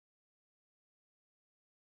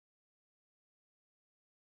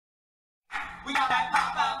We got that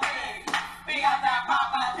Poppa Pink. We got that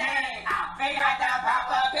Poppa Pink. We got that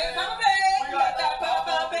Poppa Pink. We got that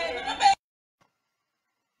Poppa Pink.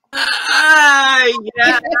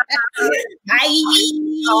 Yeah. Hi.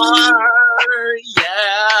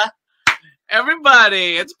 Yeah.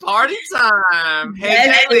 Everybody, it's party time. Hey,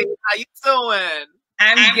 Yes. Jaylee, how you doing?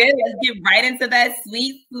 I'm good. Let's get right into that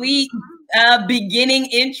sweet, sweet beginning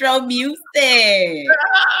intro music.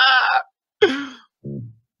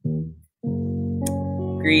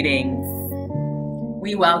 Greetings.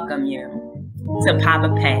 We welcome you to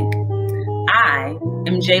Poppa Pank. I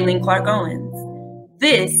am Jaylene Clark Owens.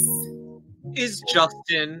 This Is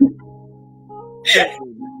Justin.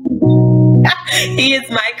 he is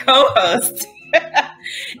my co-host.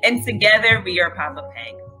 And together we are Poppa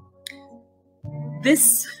Pank.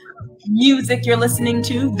 This music you're listening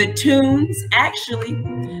to, the tunes, actually,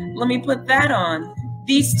 let me put that on.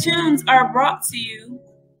 These tunes are brought to you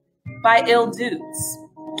by Ill Dudes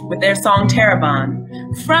with their song Terabon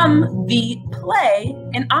from the play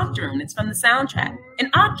An Octoroon. It's from the soundtrack. An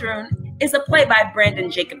Octoroon is a play by Brandon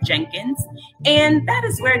Jacob Jenkins, and that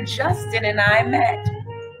is where Justin and I met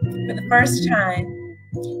for the first time.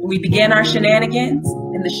 We began our shenanigans,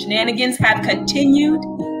 and the shenanigans have continued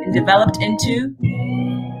and developed into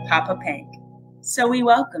Poppa Pank. So we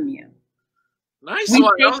welcome you. Nice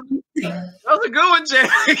one. That was a good one, Jay.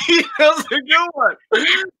 That was a good one.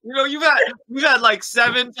 You know, you've had like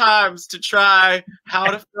 7 times to try how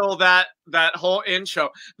to fill that whole intro.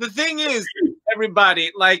 The thing is,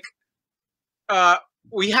 everybody, like,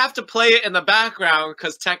 we have to play it in the background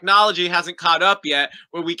because technology hasn't caught up yet,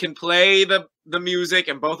 where we can play the music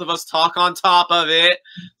and both of us talk on top of it.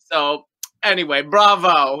 So anyway,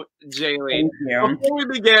 bravo, Jaylee. Thank you. Before we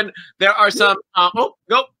begin, there are some. Oh,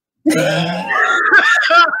 go.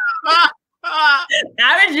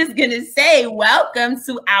 I was just gonna say, welcome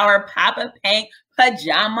to our Poppa Pank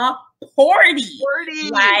pajama party.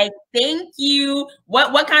 Like, thank you.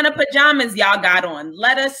 What kind of pajamas y'all got on?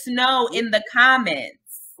 Let us know in the comments.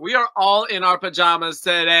 We are all in our pajamas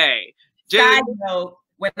today. Side note,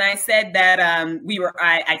 when I said that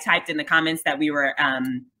I typed in the comments that we were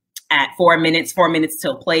at 4 minutes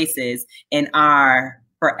till places, and our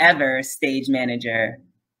forever stage manager,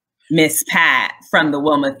 Miss Pat from the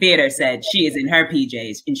Wilma Theater, said she is in her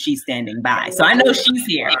PJs and she's standing by. So I know she's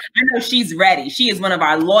here. I know she's ready. She is one of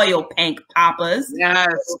our loyal Pank Poppas.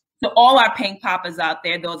 Yes. So all our Pank Poppas out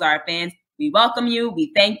there, those are our fans. We welcome you.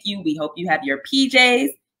 We thank you. We hope you have your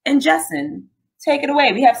PJs. And Justin, take it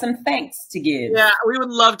away. We have some thanks to give. Yeah, we would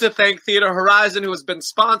love to thank Theater Horizon, who has been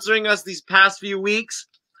sponsoring us these past few weeks.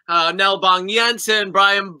 Nell Bong Jensen,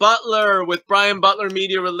 Brian Butler with Brian Butler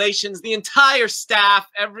Media Relations, the entire staff,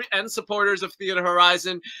 and supporters of Theater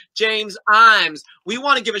Horizon, James Imes. We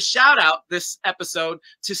want to give a shout out this episode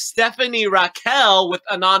to Stephanie Raquel with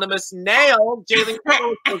Anonymous Nails. Jaylen, tell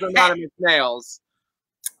us those Anonymous Nails.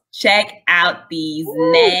 Check out these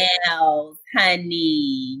nails,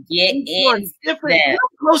 honey. Get in different. Get them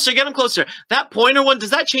closer. Get them closer. That pointer one, does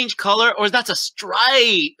that change color, or is that a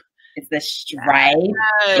stripe? It's a stripe.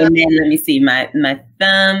 Yes. And then let me see my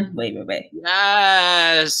thumb. Wait.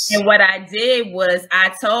 Yes. And what I did was I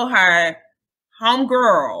told her,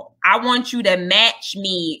 homegirl, I want you to match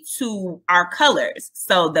me to our colors.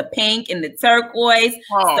 So the pink and the turquoise.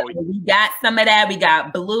 Oh. So we got some of that. We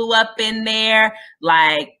got blue up in there.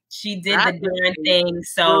 Like, she did the darn thing.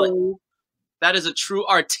 So that is a true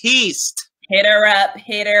artiste. Hit her up.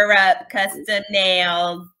 Custom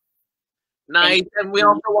nails. Nice. And we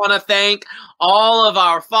also want to thank all of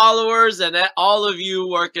our followers and all of you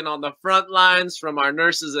working on the front lines, from our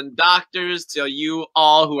nurses and doctors to you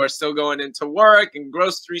all who are still going into work and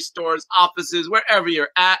grocery stores, offices, wherever you're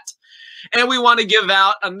at. And we want to give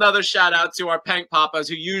out another shout out to our Pank Poppas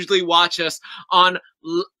who usually watch us on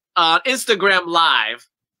Instagram Live.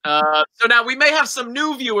 So now we may have some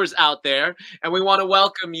new viewers out there, and we want to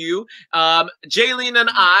welcome you. Jaylene and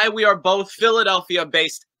I, we are both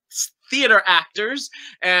Philadelphia-based theater actors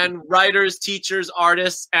and writers, teachers,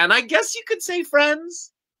 artists, and I guess you could say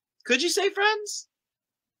friends. Could you say friends?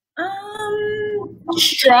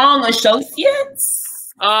 Strong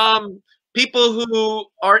associates. People who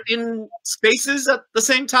are in spaces at the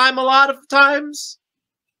same time a lot of times.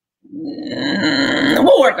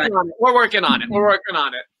 We'll work on it. We're working on it.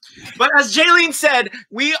 But as Jaylene said,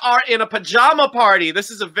 we are in a pajama party. This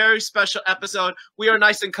is a very special episode. We are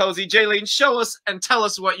nice and cozy. Jaylene, show us and tell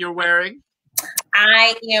us what you're wearing.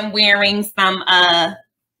 I am wearing some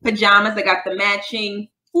pajamas. I got the matching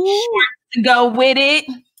shorts to go with it.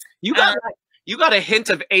 You got a hint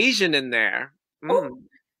of Asian in there.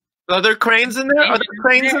 Are there cranes in there? Are there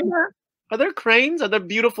cranes in there? Are there cranes? Are there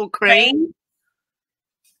beautiful cranes?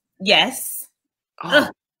 Yes. Oh,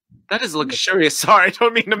 that is luxurious. Sorry, I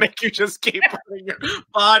don't mean to make you just keep putting your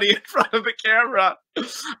body in front of the camera.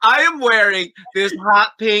 I am wearing this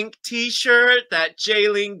hot pink t-shirt that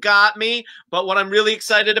Jaylene got me, but what I'm really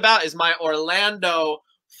excited about is my Orlando,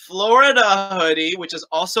 Florida hoodie, which is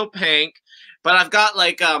also pink, but I've got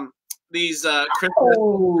like these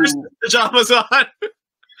Christmas pajamas on.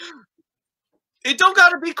 It don't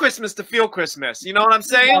gotta be Christmas to feel Christmas. You know what I'm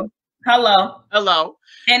saying? Hello. Hello.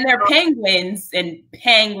 And they're penguins and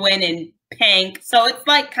penguin and pank. So it's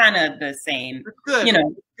like kind of the same. Good. You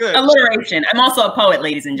know, good. Alliteration. I'm also a poet,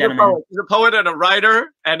 ladies and gentlemen. He's a poet and a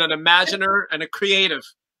writer and an imaginer and a creative.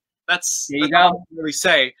 That's there you go. All I can really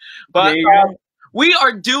say. But we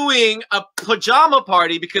are doing a pajama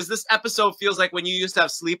party because this episode feels like when you used to have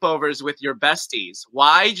sleepovers with your besties.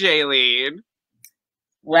 Why, Jaylene?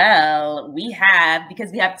 Well,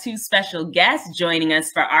 because we have two special guests joining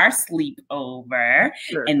us for our sleepover.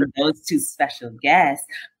 Sure. And those two special guests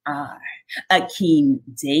are Akeem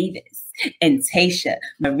Davis and Taysha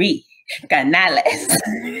Marie Canales.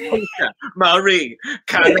 Taysha Marie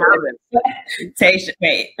Canales. Taysha,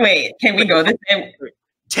 wait, can we go the same way?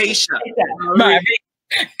 Taysha Marie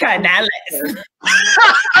Canales.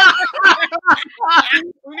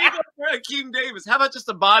 We need to go for Akeem Davis. How about just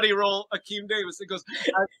a body roll? Akeem Davis. It goes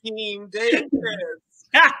Akeem Davis.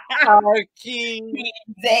 Akeem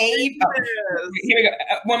Davis. Here we go.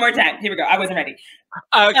 One more time. Here we go. I wasn't ready.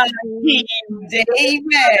 Akeem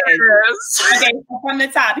Davis. Okay, from the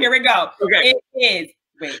top. Here we go. Okay. It is.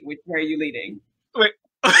 Wait, where are you leading? Wait.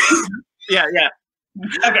 Yeah.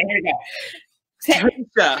 Okay, here we go.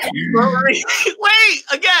 Taysha Marie. Wait,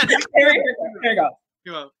 again. Here we go.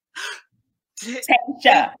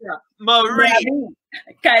 Taysha Marie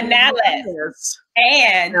Canales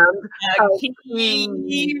and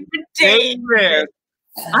Akeem Davis.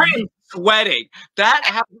 I am sweating.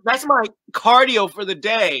 That's my cardio for the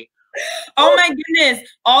day. Oh my goodness.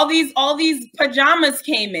 All these pajamas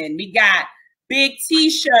came in. We got big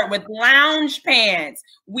t-shirt with lounge pants.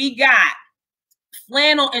 We got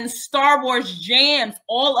flannel and Star Wars jams,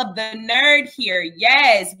 all of the nerd here.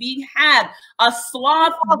 Yes, we have a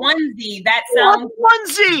sloth onesie. That sounds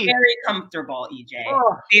very comfortable, EJ.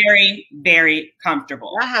 Oh. Very, very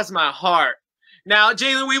comfortable. That has my heart. Now,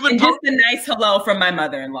 Jaylene, we would just a nice hello from my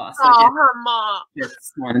mother-in-law. So her mom.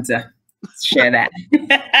 Just wanted to share that.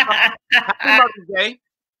 Happy Mother's Day.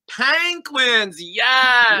 Penguins,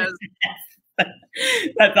 yes.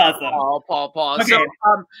 That's awesome. Oh, Paul. Okay. So,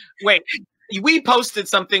 wait. We posted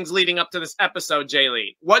some things leading up to this episode,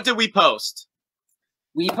 Jaylene. What did we post?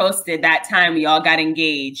 We posted that time we all got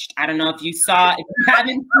engaged. I don't know if you saw. If you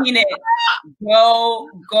haven't seen it, go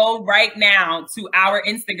right now to our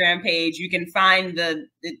Instagram page. You can find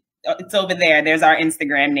it's over there. There's our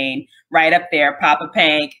Instagram name right up there, POPPA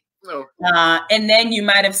PANK. Oh. And then you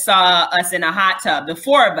might have saw us in a hot tub, the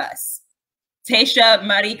four of us. Taysha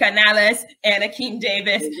Marie Canales and Akeem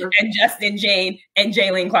Davis and Justin Jane and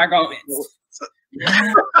Jaylene Clark Owens.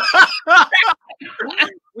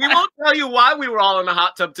 We won't tell you why we were all in a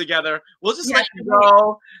hot tub together. We'll just let you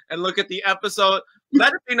go and look at the episode.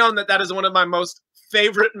 Let it be known that is one of my most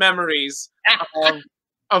favorite memories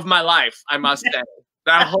of my life, I must say.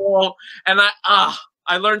 That whole, and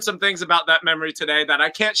I learned some things about that memory today that I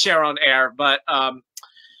can't share on air, but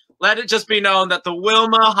let it just be known that the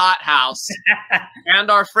Wilma Hot House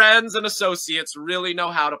and our friends and associates really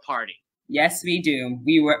know how to party. Yes, we do.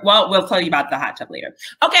 We'll tell you about the hot tub later.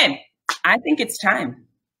 Okay, I think it's time.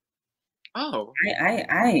 Oh.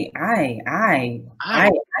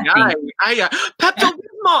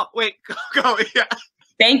 Pepto-Bismol. Wait, go. Yeah.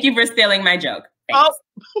 Thank you for stealing my joke. Thanks. Oh.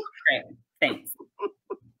 Great. Thanks.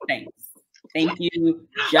 Thank you.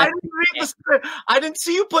 I didn't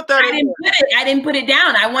see you put that in. I didn't put it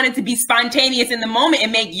down. I wanted to be spontaneous in the moment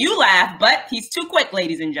and make you laugh, but he's too quick,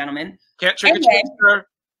 ladies and gentlemen. Can't trick a trickster.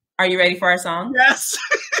 Are you ready for our song? Yes.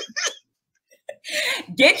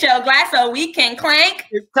 Get your glass so we can clank.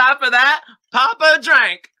 It's time for that. Papa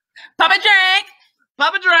drank. Papa drank.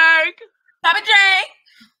 Papa drank. Papa drank.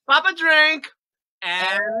 Papa drink.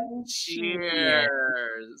 And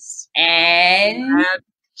cheers. And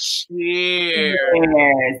cheers.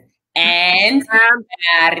 And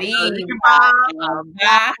arriba,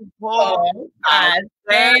 abajo,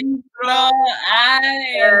 adentro,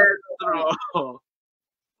 adentro.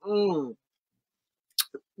 Girl,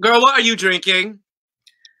 what are you drinking?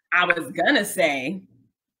 I was gonna say,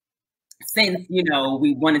 since,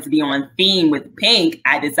 we wanted to be on theme with pink,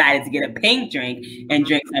 I decided to get a pink drink and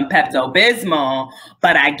drink some Pepto-Bismol,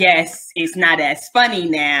 but I guess it's not as funny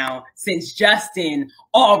now since Justin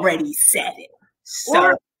already said it.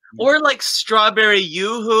 So or like strawberry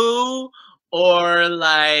yoo-hoo, or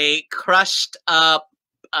like crushed up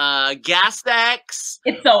Gas X.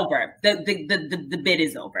 It's over. The bit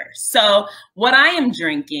is over. So what I am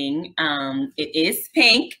drinking, it is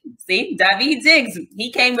pink. See, David Diggs,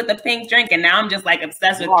 he came with a pink drink, and now I'm just like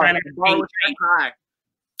obsessed with trying to have pink drink.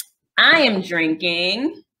 I am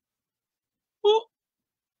drinking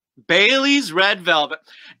Bailey's Red Velvet.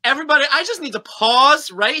 Everybody, I just need to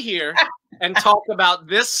pause right here and talk about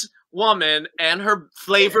this woman and her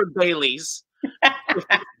flavored Baileys.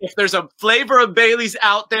 If there's a flavor of Bailey's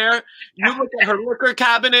out there, you look at her liquor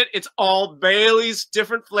cabinet, it's all Bailey's,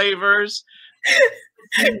 different flavors.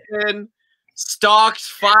 Stocked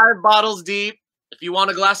 5 bottles deep. If you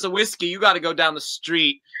want a glass of whiskey, you got to go down the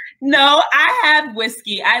street. No, I have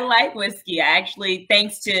whiskey. I like whiskey. I actually,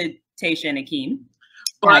 thanks to Taysha and Akeem.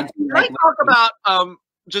 But can I talk about,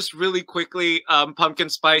 just really quickly, pumpkin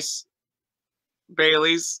spice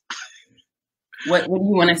Bailey's? What do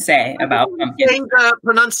you want to say about pumpkin? Saying the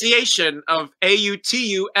pronunciation of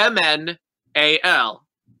Autumnal. Autumnal.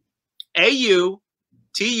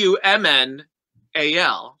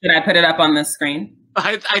 Should I put it up on the screen?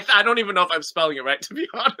 I don't even know if I'm spelling it right, to be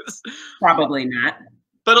honest. Probably not.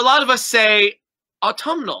 But a lot of us say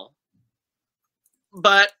autumnal.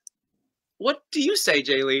 But what do you say,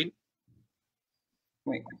 Jaylene?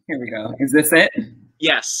 Wait, here we go. Is this it?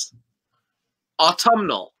 Yes.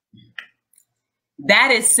 Autumnal.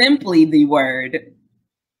 That is simply the word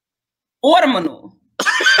autumnal.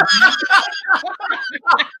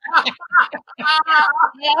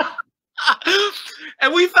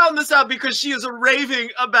 And we found this out because she is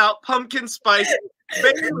raving about pumpkin spice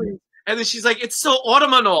Bailey. And then she's like, it's so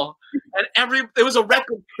autumnal. And it was a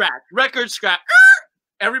record scratch.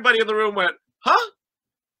 Everybody in the room went, huh?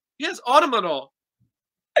 Yes, autumnal.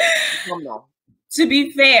 Autumnal. To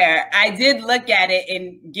be fair, I did look at it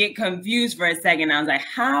and get confused for a second. I was like,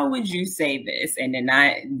 how would you say this? And then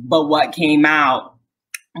but what came out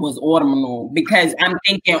was autumnal, because I'm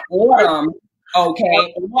thinking autumn,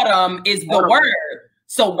 okay, autumn is the word.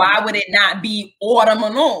 So why would it not be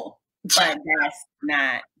autumnal? But that's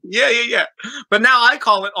not. Yeah. But now I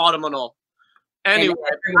call it autumnal. Anyway,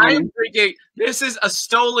 I'm drinking. This is a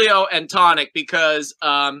Stolio and tonic because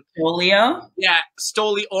Stolio? Yeah,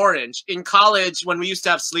 Stoli orange. In college, when we used to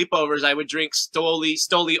have sleepovers, I would drink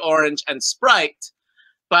Stoli orange and Sprite.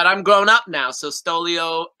 But I'm grown up now, so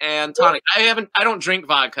Stolio and tonic. I don't drink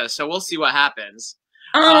vodka, so we'll see what happens.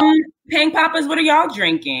 Pang Papas, what are y'all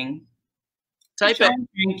drinking? Type it.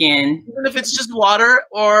 Drinking. Even if it's just water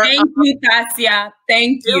or. Thank you, Tassia.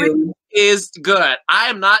 Thank you. Is good. I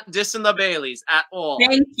am not dissing the Baileys at all.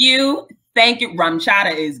 Thank you. Thank you. Rum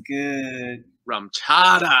chata is good. Rum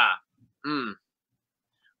chata.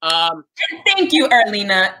 Thank you,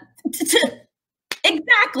 Erlina.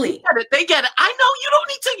 Exactly. They get it. I know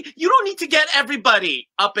you don't need to get everybody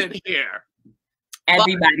up in here.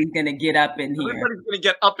 Everybody's gonna get up in here. Everybody's gonna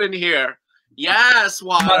get up in here. Yes,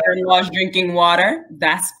 water. Mother-in-law's drinking water.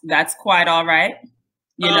 That's quite all right.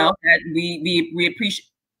 You know, that we appreciate.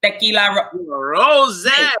 Tequila Rose.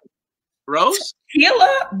 Rose?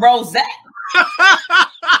 Tequila Rose.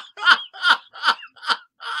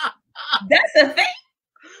 That's a thing?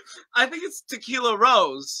 I think it's Tequila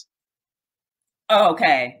Rose. Oh,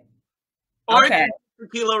 okay. Or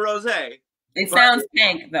Tequila Rose. It sounds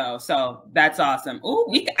pink though, so that's awesome. Ooh,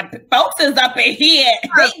 we got folks is up in here.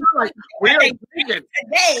 We are drinking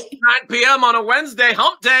today. 9 p.m. on a Wednesday,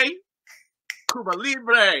 hump day. Cuba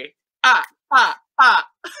Libre.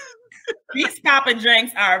 These poppin'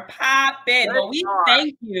 drinks are popping. Well, we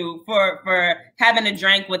thank you for having a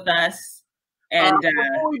drink with us. And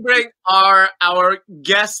before we bring our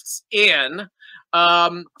guests in,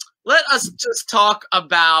 let us just talk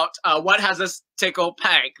about what has us tickle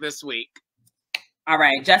Pank this week. All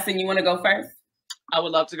right, Justin, you want to go first? I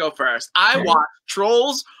would love to go first. I watched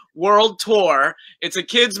Trolls World Tour. It's a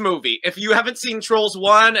kids movie. If you haven't seen Trolls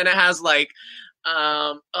 1, and it has like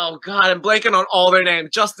oh god, I'm blanking on all their names.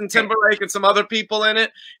 Justin Timberlake and some other people in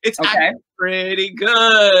it. It's actually pretty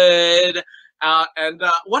good. And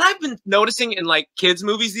what I've been noticing in like kids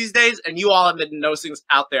movies these days, and you all have been noticing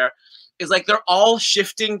out there, is like they're all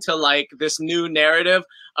shifting to like this new narrative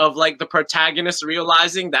of like the protagonist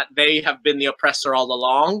realizing that they have been the oppressor all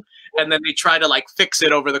along, and then they try to like fix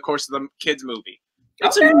it over the course of the kids movie.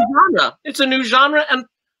 It's a new genre. It's a new genre, and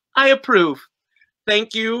I approve.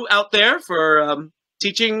 Thank you out there for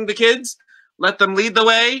teaching the kids. Let them lead the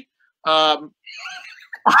way.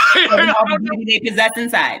 They possess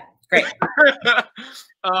inside. Great.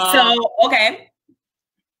 So, okay.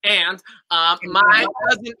 And my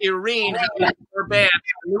cousin Irene has her band,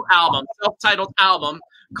 a new album, self-titled album,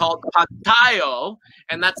 called Pantayo,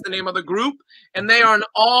 and that's the name of the group. And they are an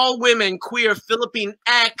all-women queer Philippine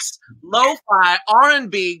X lo-fi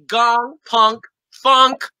R&B gong punk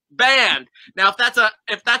funk band. Now,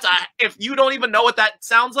 if you don't even know what that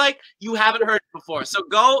sounds like, you haven't heard it before. So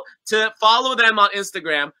go to follow them on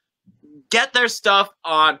Instagram, get their stuff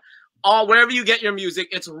on wherever you get your music.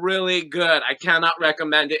 It's really good. I cannot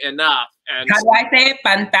recommend it enough. And how do I say it?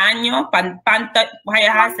 Pantaño? How do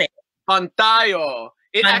I say it? Pantayo.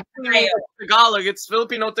 It actually means Tagalog. It's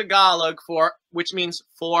Filipino Tagalog which means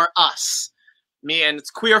for us. Man, it's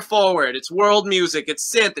queer forward. It's world music. It's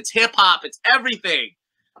synth. It's hip hop. It's everything.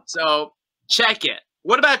 So check it.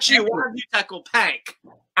 What about you? What have you tackled, Pank?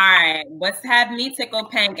 All right, what's had me tickle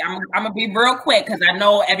Pank? I'm gonna be real quick because I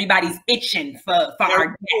know everybody's itching for our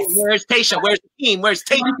guests. Where's Taysha? Where's Akeem? Where's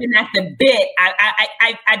Taysha? Something at the bit.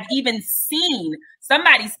 I've even seen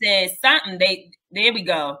somebody said something. There we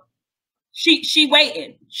go. She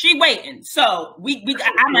waiting. She waiting. So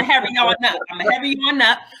I'm gonna hurry on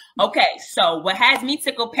up. Okay, so what has me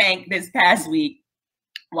tickle Pank this past week?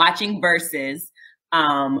 Watching Versus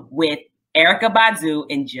with Erykah Badu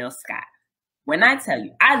and Jill Scott. When I tell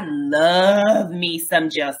you, I love me some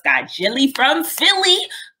Jill Scott. Jilly from Philly.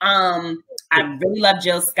 I really love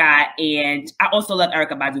Jill Scott, and I also love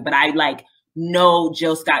Erykah Badu, but I know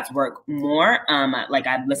Jill Scott's work more.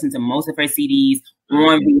 I've listened to most of her CDs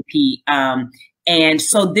on repeat. And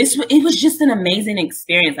so it was just an amazing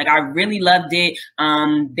experience. I really loved it.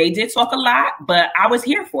 They did talk a lot, but I was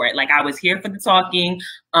here for it. I was here for the talking.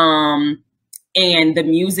 And the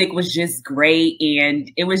music was just great, and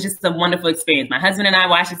it was just a wonderful experience. My husband and I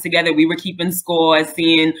watched it together. We were keeping score,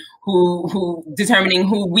 seeing determining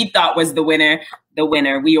who we thought was the winner.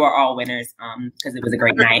 We were all winners because it was a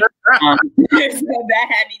great night. So that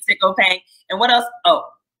had me tickle Pank. And what else? Oh,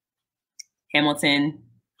 Hamilton,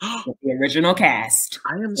 the original cast.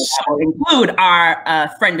 I am so include our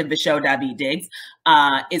friend of the show, David Diggs,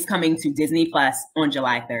 is coming to Disney Plus on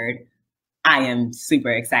July 3rd. I am super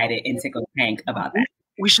excited and tickled Pank about that.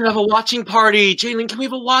 We should have a watching party. Jalen, can we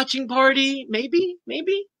have a watching party? Maybe.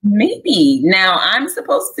 Now, I'm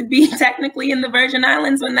supposed to be technically in the Virgin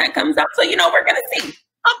Islands when that comes out. So, we're going to see.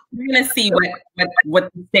 We're going to see what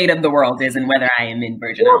the state of the world is and whether I am in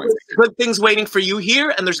Virgin Islands. There's good things waiting for you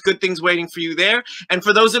here, and there's good things waiting for you there. And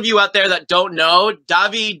for those of you out there that don't know,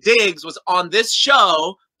 David Diggs was on this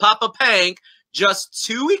show, Poppa Pank, just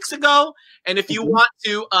 2 weeks ago. And if you want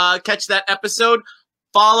to catch that episode,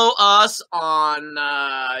 follow us on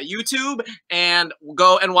YouTube and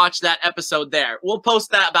go and watch that episode there. We'll post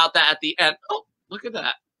about that at the end. Oh, look at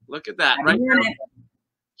that. Look at that. Right now.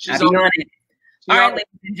 She's on it. All right, ladies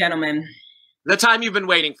and gentlemen. The time you've been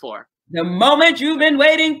waiting for. The moment you've been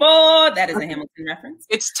waiting for. That is a Hamilton reference.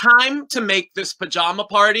 It's time to make this pajama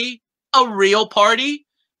party a real party,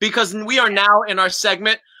 because we are now in our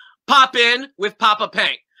segment, Pop In with Poppa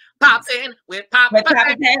Pank. Pop in with Poppa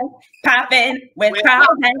Pank. Pop in with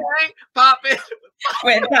Poppa Pank. Pop in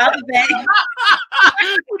with Poppa Pank.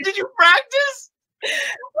 Did you practice?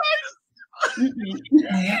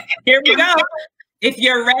 Here we go. If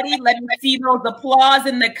you're ready, let me see those applause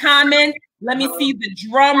in the comments. Let me see the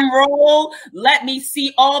drum roll. Let me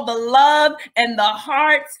see all the love and the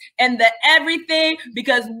hearts and the everything,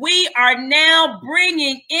 because we are now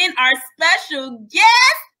bringing in our special guest.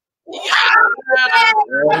 Hey!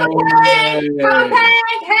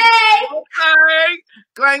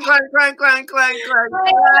 Clang, clang, clang, clang, clang, clang,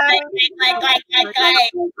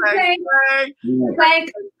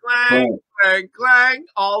 clang, clang, clang,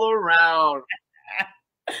 all around.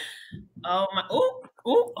 Oh my!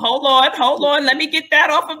 Ooh! Hold on! Let me get that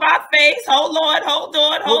off of my face. Hold on!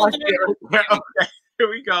 Okay, here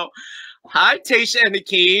we go. Hi, Taysha and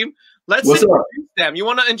Akeem. Let's What's introduce up? them. You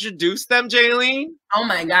want to introduce them, Jaylene? Oh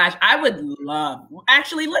my gosh, I would love.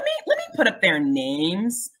 Actually, let me put up their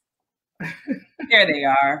names. There they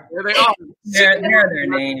are. There they are. There are their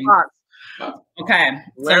names. Okay,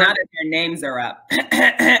 so now that their names are up,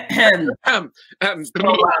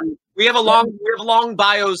 we have a long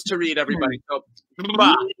bios to read, everybody. So,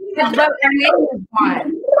 But their name is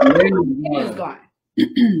gone. Their name is gone.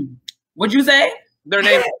 What'd you say? their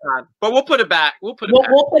name is gone, but we'll put it back. We'll put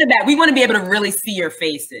it back. We want to be able to really see your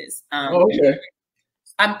faces. Okay.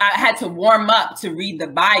 I had to warm up to read the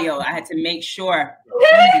bio. I had to make sure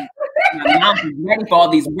my mouth is ready for all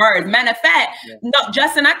these words. Matter of fact, no,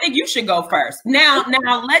 Justin, I think you should go first. Now,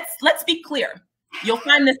 let's be clear. You'll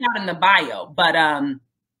find this out in the bio, but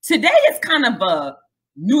today is kind of a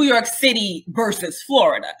New York City versus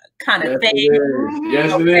Florida kind of thing.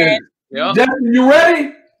 Yes, it is. Yep. Justin, you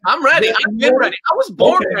ready? I'm ready. I've been ready. I was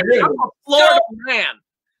born there. I'm a Florida man.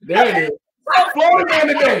 There it is. Florida man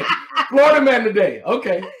today. Florida man today.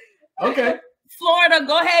 Okay. Florida,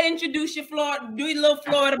 go ahead, introduce your Florida, do your little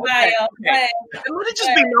Florida bio. Okay. And let it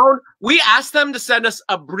just be known, we asked them to send us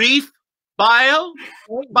a brief bio.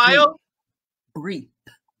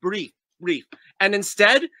 Brief. And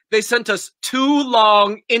instead, they sent us 2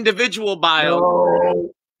 long individual bios.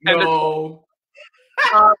 No.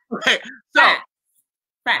 Okay, so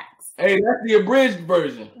Facts. Hey, that's the abridged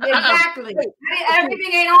version. Exactly.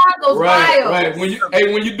 Everything ain't on those bios. Right.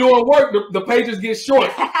 When you're doing work, the pages get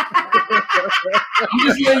short. I'm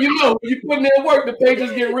just letting you know, when you're putting in work, the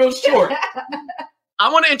pages get real short.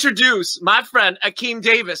 I want to introduce my friend Akeem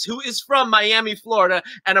Davis, who is from Miami, Florida,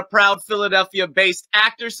 and a proud Philadelphia-based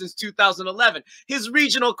actor since 2011. His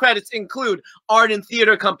regional credits include Art and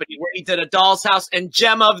Theater Company, where he did A Doll's House and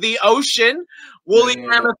Gem of the Ocean, Woolly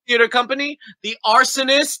Mammoth Theater Company, The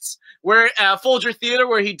Arsonists, where Folger Theater,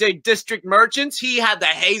 where he did District Merchants. He had the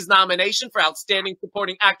Hayes nomination for Outstanding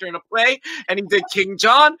Supporting Actor in a Play, and he did King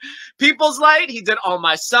John. People's Light, he did All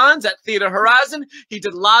My Sons at Theater Horizon. He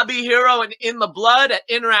did Lobby Hero and In the Blood at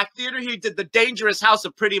Interact Theater. He did The Dangerous House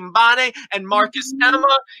of Pretty Mbane and Marcus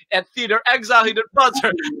Emma at Theater Exile. He did Buzzer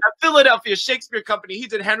at Philadelphia Shakespeare Company. He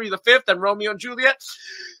did Henry V and Romeo and Juliet.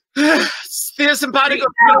 Theater Simpatico.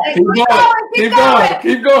 Keep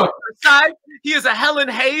going. He is a Helen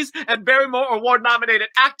Hayes and Barrymore Award-nominated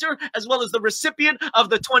actor, as well as the recipient of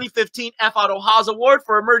the 2015 F. Otto Haas Award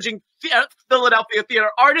for Emerging Philadelphia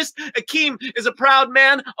Theater Artist. Akeem is a proud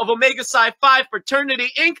man of Omega Psi Phi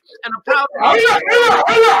Fraternity, Inc., and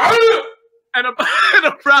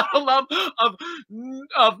a proud alum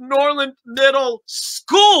of Norland Middle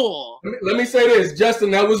School. Let me say this,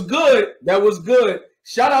 Justin. That was good.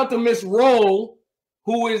 Shout out to Miss Roll,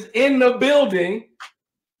 who is in the building.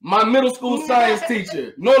 My middle school science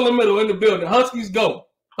teacher, Norland Middle, in the building. Huskies go,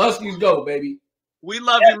 baby. We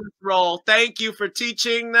love you, Miss Roll. Thank you for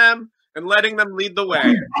teaching them and letting them lead the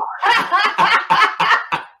way.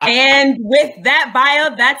 And with that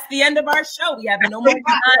bio, that's the end of our show. We have no more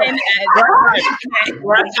time.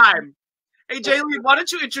 We're out of time. Hey, Jaylene, why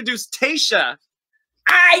don't you introduce Taysha?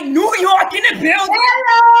 New York in the building.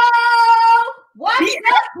 Hello. What?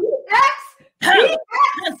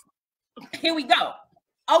 Here we go.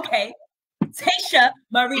 Okay. Taysha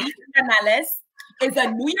Marie Canales is a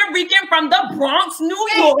New Yorker from the Bronx, New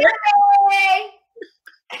York.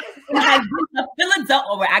 And has been a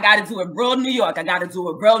Philadelphia. I got to do it real New York.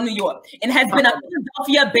 And has been a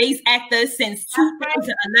Philadelphia-based actor since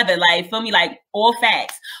 2011. Like, feel me? Like, all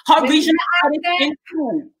facts. Her regional credits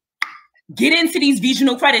include. Get into these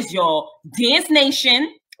regional credits, y'all. Dance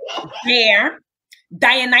Nation, Bear,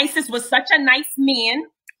 Dionysus Was Such a Nice Man,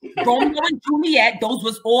 Romeo and Juliet, those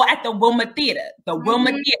was all at the Wilma Theater. A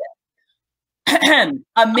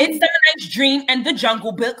Midsummer Night's Dream and The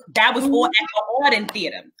Jungle Book, that was all at the Arden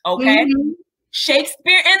Theater, okay?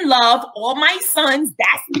 Shakespeare in Love, All My Sons,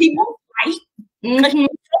 that's People Fight.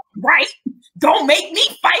 Right? Don't make me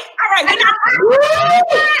fight. All right, we're not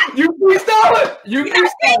You freestyle it.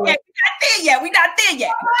 We're not there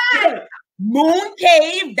yet. Moon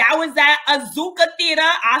Cave, that was at Azuka Theater.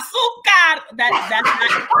 Azúcar. That's not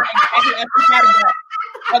exactly.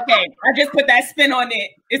 Okay, I just put that spin on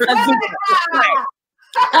it. It's Azuka. Right.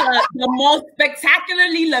 The most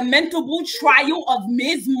spectacularly lamentable trial of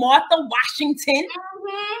Ms. Martha Washington.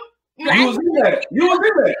 You was in there. You was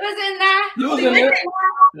in there.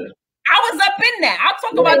 I was up in there. I'll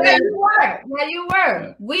talk about that. Yeah, you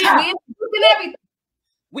were. We everything.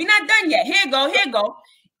 We not done yet. Here go.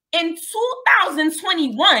 In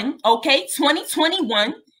 2021,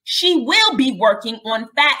 2021, she will be working on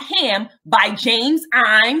Fat Ham by James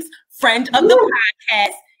Imes, friend of the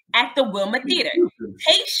podcast, at the Wilma Theater.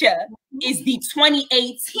 Taysha is the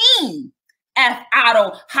 2018 F.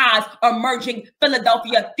 Otto Haas Emerging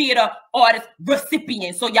Philadelphia Theater Artist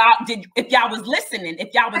recipient. So if y'all was listening,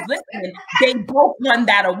 they both won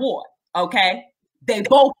that award. Okay. They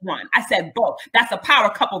both won. I said both. That's a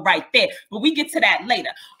power couple right there. But we get to that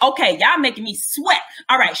later. Okay, y'all making me sweat.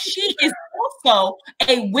 All right, she is also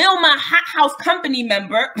a Wilma Hot House Company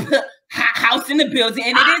member. Hot House in the building,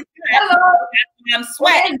 and it is. Hello. I'm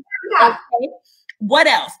sweating. Okay. What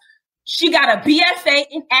else? She got a BFA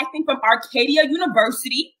in acting from Arcadia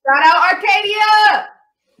University. Shout out Arcadia!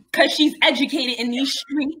 Because she's educated in these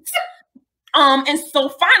streets. And so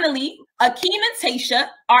finally, Akeem and Taysha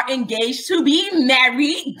are engaged to be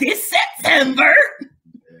married this September.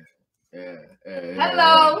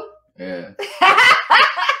 Hello. Yeah.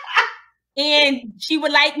 And she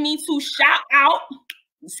would like me to shout out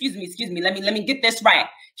excuse me. Let me get this right.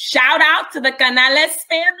 Shout out to the Canales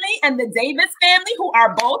family and the Davis family who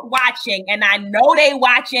are both watching, and I know they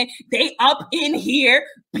watching. They up in here.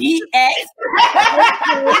 BX.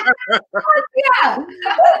 Yeah. All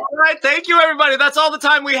right, thank you, everybody. That's all the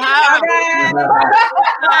time we have. Thanks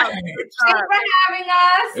for having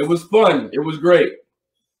us. It was fun. It was great.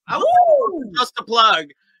 Just a plug.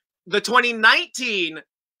 The 2019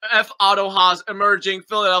 F. Otto Haas Emerging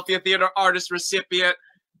Philadelphia Theater Artist recipient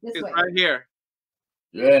is right here.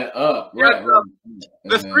 Yeah, up. Right.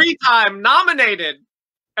 The 3-time nominated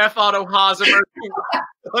F. Otto Haas Emerging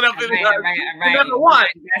Philadelphia Theater Right. Number 1.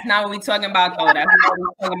 That's not what we're talking about, though. That's not what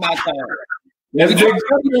we're talking about, though. That's Big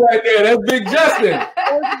Justin right there. That's Big Justin.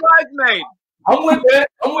 Bridesmaid. I'm with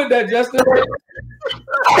that, Justin.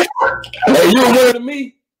 Hey, you were one of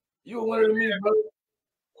me. You were one of me, bro.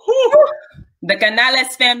 The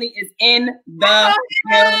Canales family is in the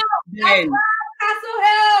building. Castle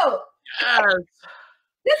Hill. Yes.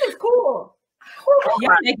 This is cool.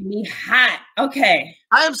 You're making me hot. Okay.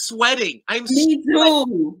 I am sweating. Me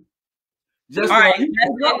too. Justin, All right.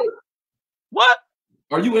 What?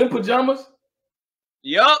 are you in pajamas?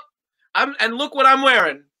 Yup. And look what I'm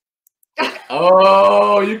wearing.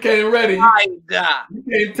 Oh, you came ready. I You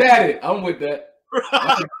came tatted. I'm with that.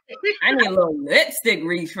 I need a little lipstick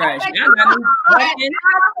refresh. I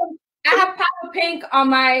have Papa Pink on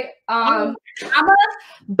my pajamas,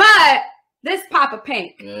 but this Papa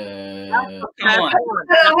Pink. Yeah. Come on.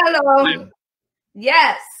 Hello.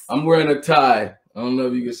 Yes. I'm wearing a tie. I don't know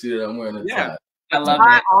if you can see that. I'm wearing a tie. I love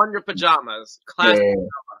Tie it. on your pajamas. Classic.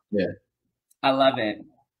 Yeah. I love it.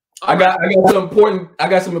 I got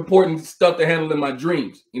some important stuff to handle in my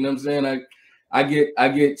dreams. You know what I'm saying? I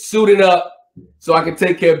get suited up so I can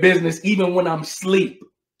take care of business even when I'm asleep.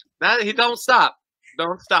 He don't stop.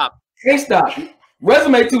 Don't stop. Can't stop.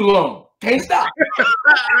 Resume too long. Can't stop.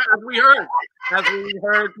 As we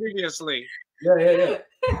heard previously. Yeah.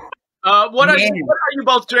 What are you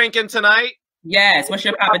both drinking tonight? Yes. What's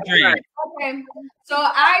your Papa drink? Okay. So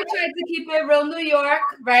I tried to keep it real New York,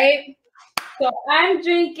 right? So I'm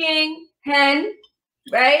drinking Hen,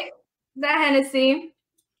 right? That Hennessy.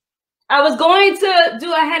 I was going to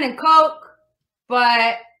do a Hen and Coke,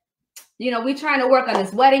 but we trying to work on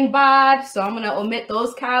this wedding bod, so I'm gonna omit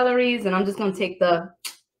those calories, and I'm just gonna take the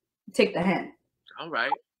Hen. All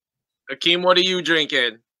right. Akeem, what are you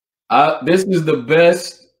drinking? This is the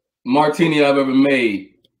best martini I've ever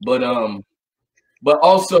made, but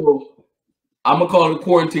also I'm gonna call it a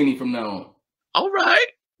quarantini from now on. All right.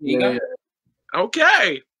 Yeah.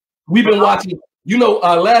 Okay. We've been watching.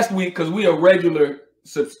 Last week because we are regular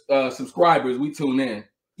subscribers, we tune in.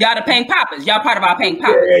 Y'all the Pink Poppas. Y'all part of our Pink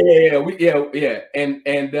Poppas. Yeah. And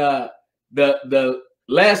the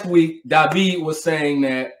last week, David was saying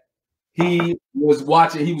that he was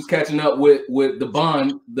catching up with the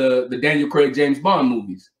Bond, the Daniel Craig James Bond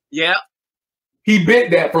movies. Yeah. He bit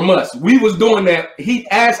that from us. We was doing that. He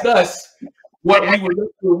asked us what we were listening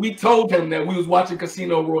to. We told him that we was watching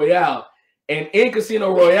Casino Royale. And in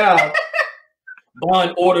Casino Royale,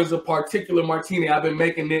 Bond orders a particular martini. I've been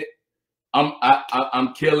making it.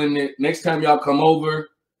 I'm killing it. Next time y'all come over,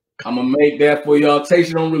 I'm gonna make that for y'all.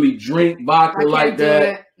 Taysha don't really drink vodka like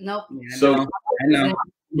that. Nope. So I know. I'm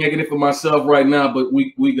making it for myself right now, but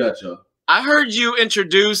we got y'all. I heard you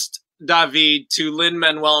introduced David to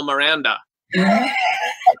Lin-Manuel Miranda.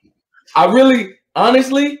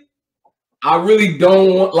 Honestly, I really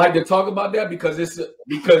don't like to talk about that because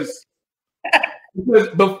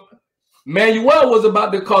Manuel was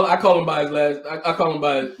about to call. I call him by his I call him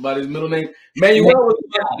by his middle name. Manuel was.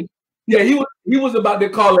 He was about to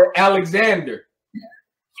call it Alexander,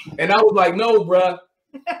 and I was like, no, bruh,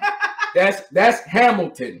 that's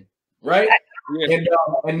Hamilton, right? Yeah.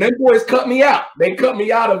 And them boys cut me out. They cut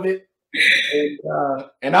me out of it,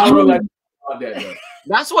 and I don't really like about that. Though.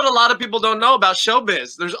 That's what a lot of people don't know about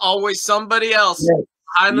showbiz. There's always somebody else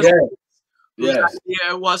behind the scenes. Yes.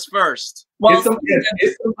 Yeah, it was first. Well, it's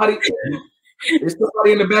somebody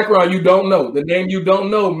in the background you don't know. The name you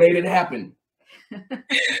don't know made it happen.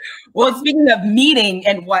 Well, speaking of meeting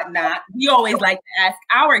and whatnot, we always like to ask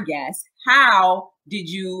our guests, how did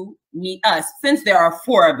you meet us? Since there are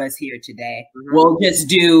 4 of us here today, we'll just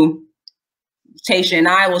do Taysha and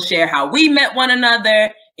I will share how we met one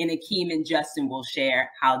another, and Akeem and Justin will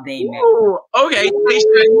share how they met. Okay,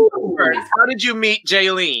 Taysha, first. How did you meet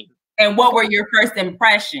Jaylene? And what were your first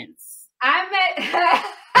impressions? I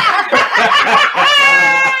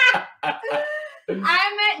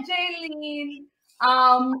met Jaylene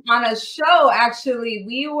on a show. Actually,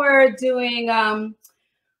 we were doing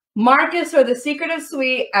Marcus or the Secret of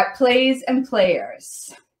Sweet at Plays and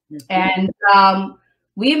Players, and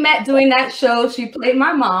We met doing that show. She played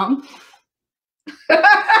my mom.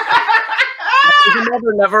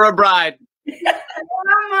 Never a bride.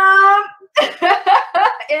 My mom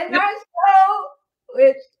in that show,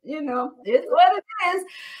 which, you know, is what it is.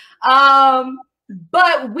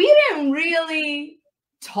 But we didn't really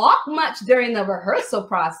talk much during the rehearsal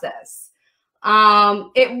process.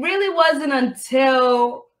 It really wasn't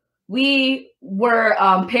until we were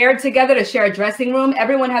paired together to share a dressing room.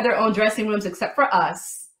 Everyone had their own dressing rooms except for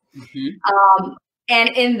us. Mm-hmm. And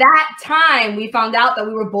in that time, we found out that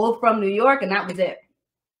we were both from New York, and that was it.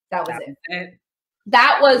 That was it.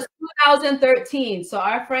 That was 2013. So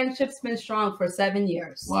our friendship's been strong for 7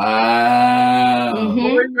 years. Wow.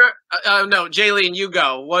 Mm-hmm. No, Jaylene, you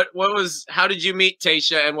go. How did you meet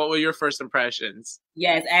Taysha, and what were your first impressions?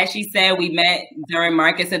 Yes, as she said, we met during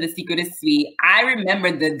Marcus of the Secret is Sweet. I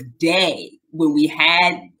remember the day when we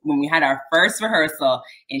had our first rehearsal,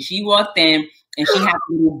 and she walked in and she had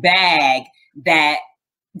a little bag that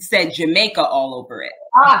said Jamaica all over it.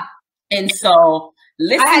 And so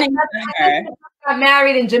listening to her, I got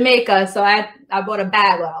married in Jamaica, so I bought a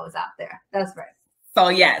bag while I was out there. That's right. So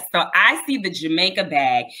yes, so I see the Jamaica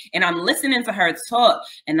bag, and I'm listening to her talk,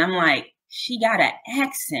 and I'm like, she got an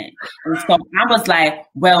accent. And so I was like,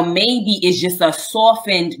 well, maybe it's just a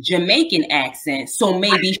softened Jamaican accent, so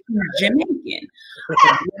maybe she's Jamaican.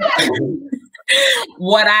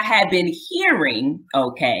 What I had been hearing,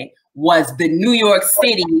 okay, was the New York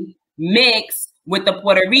City mix with the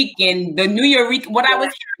Puerto Rican, what I was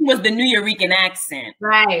hearing was the New Yorican accent.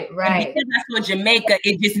 Right. And because I saw Jamaica,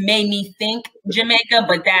 it just made me think Jamaica,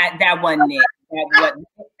 but that wasn't it.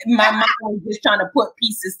 My mind was just trying to put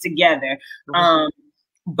pieces together.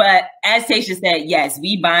 But as Taysha said, yes,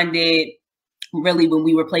 we bonded really when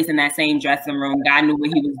we were placed in that same dressing room. God knew what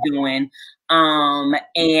he was doing.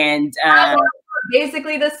 And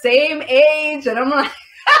basically the same age, and I'm like,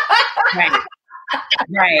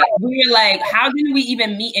 Right. We were like, how did we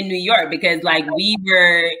even meet in New York? Because like we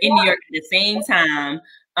were in New York at the same time.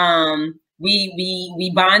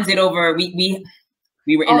 We bonded over. We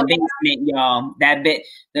were in the basement, y'all. That bit.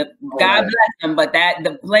 God bless them, but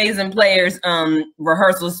the Plays and Players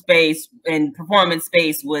rehearsal space and performance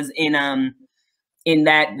space was in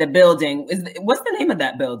the building. What's the name of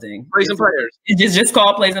that building? Plays and Players. It's just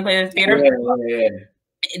called Plays and Players Theater. Yeah.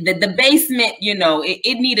 The basement, you know,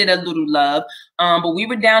 it needed a little love. But we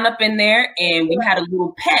were down up in there, and we had a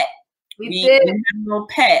little pet. We had a little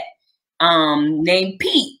pet named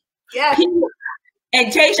Pete. Yeah. Pete.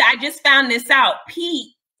 And Taysha, I just found this out.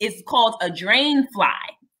 Pete is called a drain fly.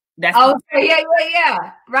 That's yeah.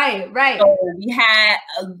 Right. So we had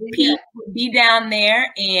Pete be down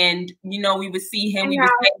there, and you know, we would see him, we would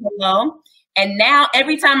say hello. And now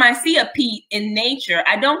every time I see a Pete in nature,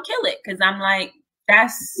 I don't kill it because I'm like,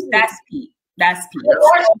 that's Pete. That's Pete. Or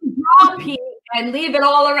draw Pete and leave it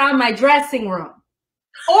all around my dressing room.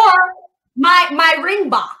 Or my ring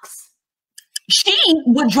box. She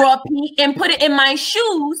would draw Pete and put it in my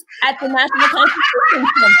shoes at the National Constitution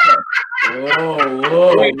Center.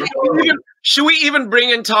 Whoa. Wait, should we even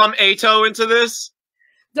bring in Tom Ato into this?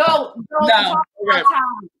 Don't no. talk about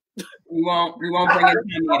Tom. We won't bring in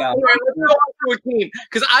Tom Ato. Let's go to Akeem,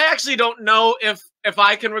 because I actually don't know if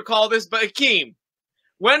I can recall this, but Akeem,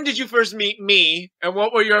 when did you first meet me, and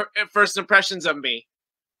what were your first impressions of me?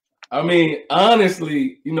 I mean,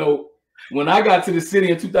 honestly, you know, when I got to the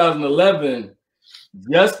city in 2011,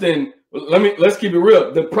 Justin, let's keep it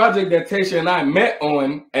real. The project that Taysha and I met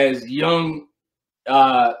on as young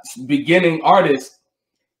beginning artists,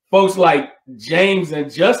 folks like James and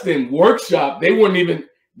Justin workshop, they weren't even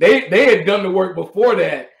they had done the work before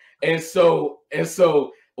that. And so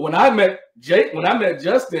when I met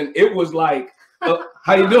Justin, it was like,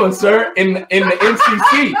 how you doing, sir? In the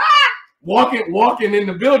NCC, walking in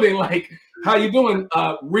the building, like, how you doing,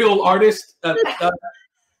 real artist?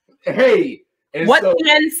 Hey. And what's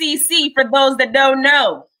the NCC for those that don't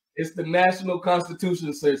know? It's the National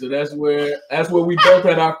Constitution Center. That's where we both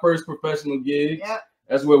had our first professional gigs. Yep.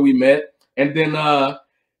 That's where we met. And then,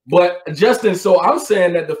 but Justin, so I'm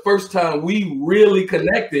saying that the first time we really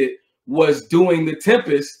connected was doing The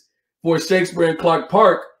Tempest for Shakespeare in Clark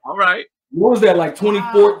Park. All right. What was that, like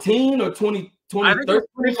 2014 or 2013? I think it was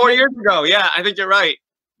 24 years ago. Yeah, I think you're right.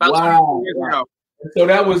 About 24 years ago. So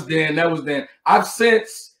that was then. I've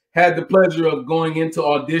since had the pleasure of going into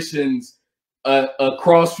auditions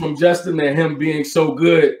across from Justin and him being so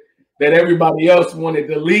good that everybody else wanted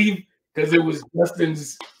to leave because it was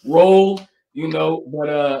Justin's role, you know.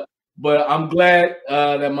 But I'm glad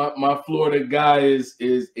that my Florida guy is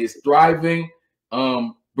thriving.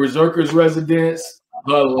 Berserker's Residence,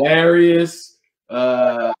 hilarious.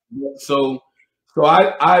 So So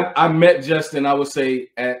I met Justin, I would say,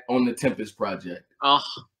 on the Tempest project. Oh,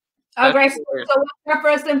 Okay, so what's your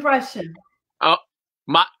first impression? oh,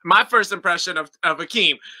 my first impression of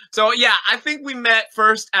Akeem. So yeah, I think we met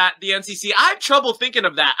first at the NCC. I have trouble thinking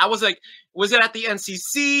of that. I was like, was it at the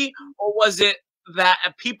NCC or was it that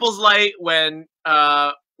at People's Light when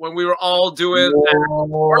we were all doing that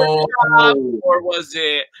workshop, or was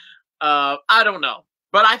it I don't know.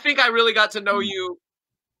 But I think I really got to know you.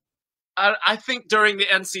 I think during the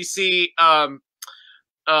NCC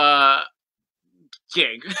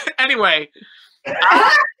gig. Anyway,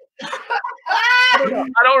 I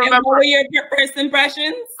don't remember. What were your first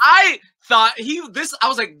impressions? I thought I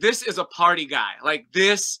was like, this is a party guy. Like,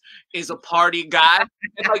 this is a party guy.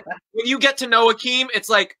 And like, when you get to know Akeem, it's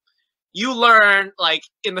like, you learn like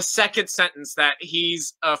in the second sentence that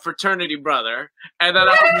he's a fraternity brother. And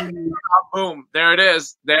then boom, there it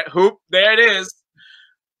is. There it is.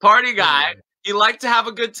 Party guy. He liked to have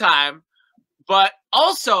a good time. But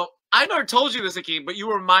also, I never told you this, Akeem, but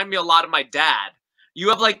you remind me a lot of my dad. You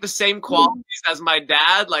have like the same qualities as my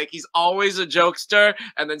dad. Like, he's always a jokester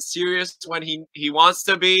and then serious when he wants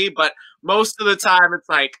to be. But most of the time, it's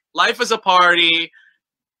like, life is a party.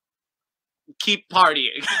 Keep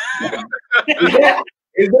partying.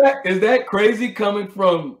 Is that crazy coming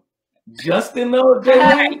from Justin though?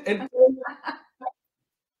 It's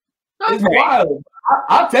wild.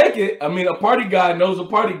 I'll take it. I mean, a party guy knows a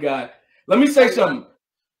party guy. Let me say something.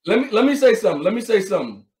 Let me say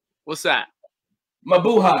something. What's that?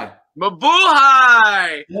 Mabuhay.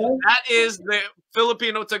 Mabuhay. Yeah. That is the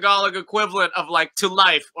Filipino Tagalog equivalent of like to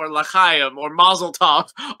life or l'chaim or mazel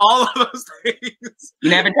tov. All of those things. You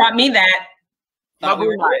never taught me that.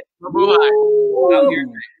 Mabuhay.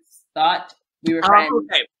 Thought we were friends.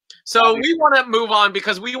 Okay. So we want to move on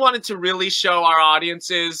because we wanted to really show our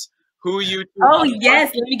audiences who you. Oh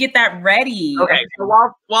yes, let me get that ready. Okay. So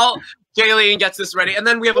while Jaylene gets this ready, and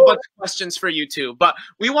then we have a bunch of questions for you too. But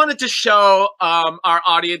we wanted to show our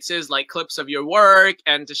audiences like clips of your work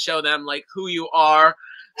and to show them like who you are.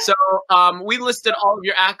 So we listed all of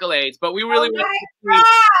your accolades, but we really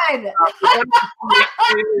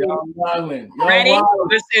ready.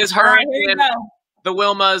 This is her and the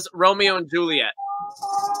Wilmas, Romeo and Juliet.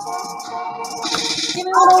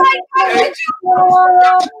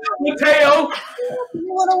 Mateo.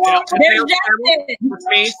 With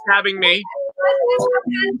me, stabbing me.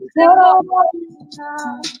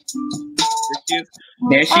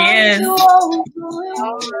 There she is.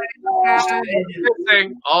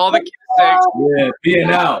 All the kissing. Yeah,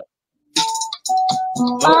 being out.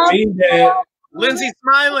 Oh, being dead. Lindsay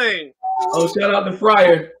smiling. Oh, shout out to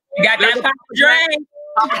Fryer. You got that Papa Drake.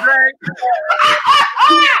 Papa Drake.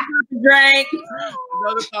 Papa Drake.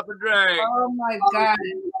 Another Papa Drake. Oh my God.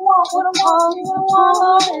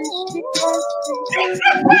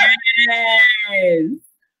 Yes.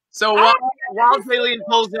 So while Jaylene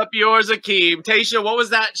pulls up yours, Akeem, Taysha, what was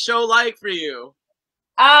that show like for you?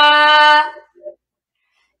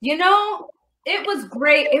 You know, it was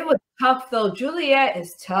great. It was tough though. Juliet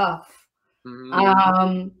is tough.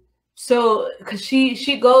 Mm-hmm. So because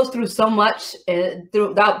she goes through so much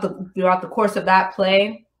throughout the course of that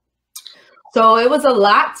play. So it was a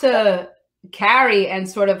lot to carry and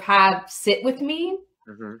sort of have sit with me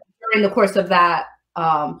during the course of that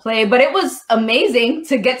play. But it was amazing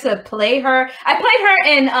to get to play her. I played her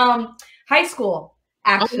in high school,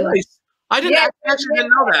 actually. Oh, nice. I actually didn't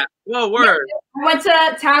know that. Whoa, word. I went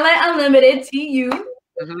to Talent Unlimited, TU.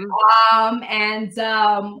 And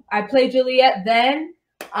I played Juliet then.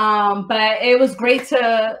 But it was great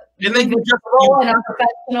to and then you just in a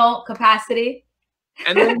professional capacity.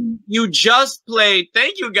 And then you just played.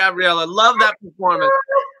 Thank you, Gabriella. Love that performance.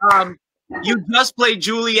 You just played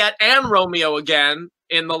Juliet and Romeo again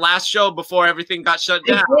in the last show before everything got shut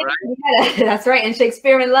down, right? Yeah, that's right. And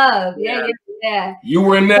Shakespeare in Love. Yeah. You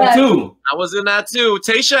were in that too. I was in that too.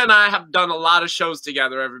 Taysha and I have done a lot of shows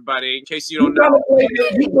together, everybody, in case you don't know.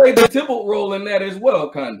 You played the Tybalt role in that as well,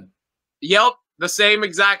 kind of. Yep. The same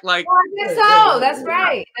exact, like. Oh, I guess so. That's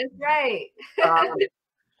right. That's right.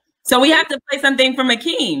 So we have to play something from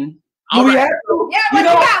Akeem. Do we have to? Yeah, what you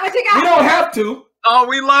got? What you got? We don't have to. Oh,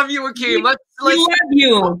 we love you, Akeem. Let's love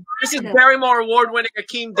you. This is Barrymore award-winning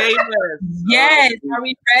Akeem Davis. Yes. Are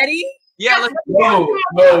we ready? Yeah, let's No,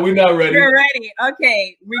 we're not ready. We're ready.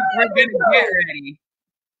 Okay. We're gonna get ready.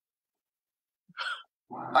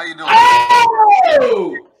 How you doing?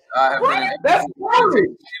 Oh! That's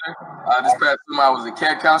perfect. This past summer, I was a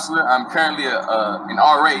care counselor. I'm currently an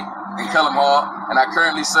RA in Kellam Hall, and I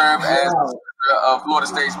currently serve as of Florida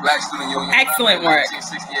State's Black Student Union. Excellent work.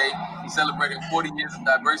 1968. We celebrated 40 years of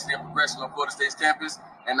diversity and progression on Florida State's campus.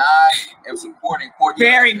 and I am supporting Courtney.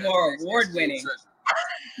 Very more award-winning.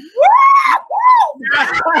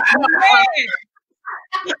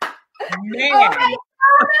 Man. Oh my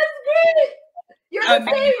God, that's great. You're the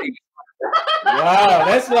same. Wow,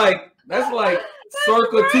 that's like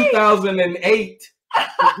circa 2008.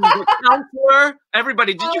 A counselor,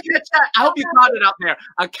 everybody, did you catch that? I hope you caught it out there.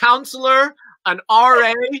 A counselor, an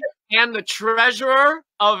RA, and the treasurer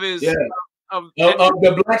of his of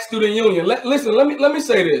the Black Student Union. Listen, let me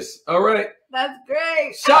say this. All right. That's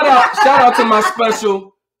great. Shout out to my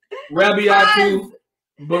special Rabbi Akeem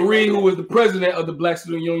Baree, who was the president of the Black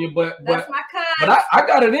Student Union. But I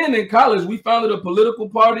got it in college. We founded a political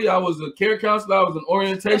party. I was a care counselor. I was an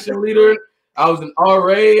orientation leader. I was an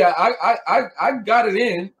RA. I got it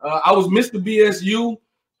in. I was Mr. BSU.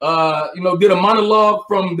 Did a monologue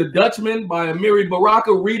from The Dutchman by Amiri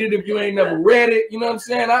Baraka. Read it if you ain't never read it. You know what I'm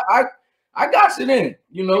saying? I got it in.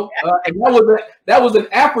 And that was an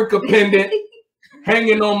Africa pendant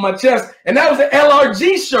hanging on my chest, and that was an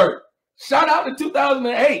LRG shirt. Shout out to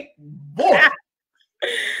 2008. Boy.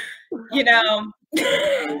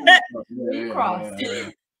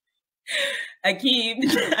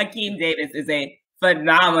 Akeem Davis is a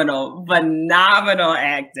phenomenal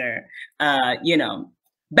actor.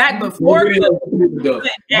 Back before you got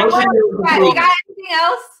anything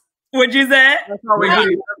else? What'd you say? That's all we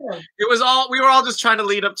did. We were all just trying to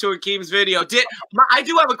lead up to Akeem's video. I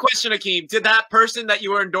do have a question, Akeem. Did that person that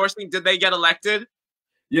you were endorsing, did they get elected?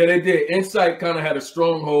 Yeah, they did. Insight kind of had a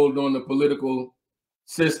stronghold on the political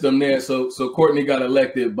system there. So Courtney got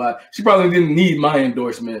elected, but she probably didn't need my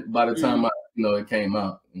endorsement by the time it came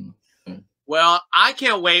out. Well, I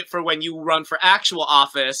can't wait for when you run for actual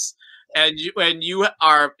office and when you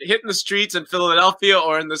are hitting the streets in Philadelphia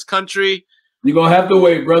or in this country. You're going to have to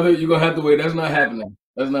wait, brother. You're going to have to wait. That's not happening.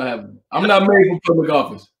 I'm not made for public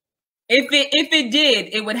office. If it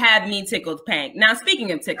did, it would have me tickled pink. Now,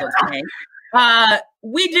 speaking of tickled pink,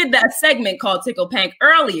 we did that segment called Tickle Pank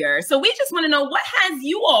earlier. So we just want to know, what has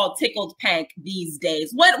you all tickled pank these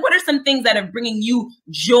days? What are some things that are bringing you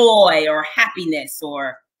joy or happiness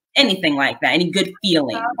or anything like that? Any good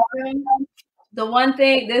feeling? The one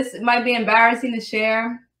thing, this might be embarrassing to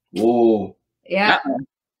share. Whoa. Yeah.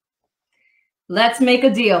 Let's make a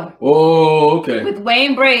deal. Oh, okay. With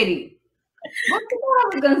Wayne Brady.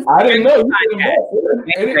 I didn't know.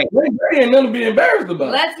 Ain't nothing to be embarrassed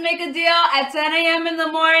about. Let's make a deal at 10 a.m. in the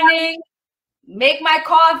morning. Make my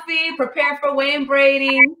coffee. Prepare for Wayne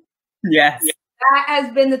Brady. Yes. That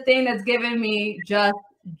has been the thing that's given me just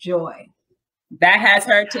joy. That has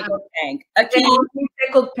her tickled pank. Akeem.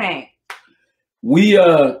 Tickled pank. We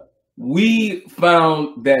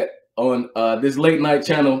found that on this late night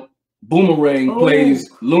channel, Boomerang plays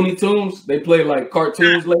Looney Tunes. They play like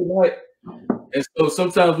cartoons late night. And so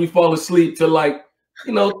sometimes we fall asleep to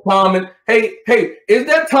Tom and hey, is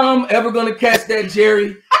that Tom ever gonna catch that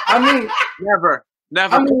Jerry? I mean, never.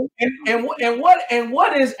 I mean, and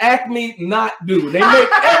what does Acme not do? They make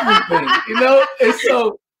everything, And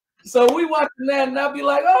so we watching that, and I'll be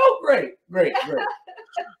like, oh, great.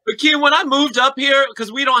 Akeem, when I moved up here,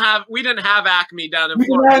 because we didn't have Acme down in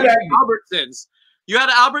Florida. Albertsons. You had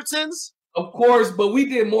Albertsons? Of course, but we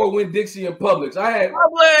did more Winn-Dixie and Publix. I had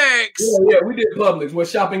Publix. Yeah, we did Publix, where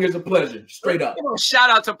shopping is a pleasure, straight up. Shout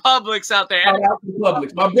out to Publix out there. Shout out to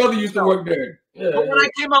Publix. My brother used to work there. Yeah, but when I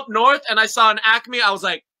came up north and I saw an Acme, I was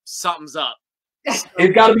like, something's up. It's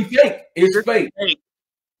got to be fake. It's fake.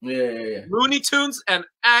 Yeah. Looney Tunes and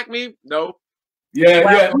Acme, nope.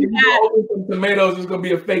 Yeah. When you open some tomatoes, there's gonna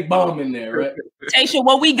be a fake bomb in there, right? Taysha,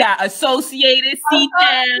 what we got? Associated,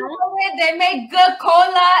 C-Town. They make good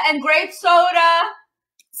cola and grape soda.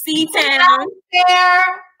 C-Town. There,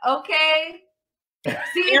 okay.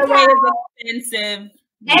 Airway is expensive.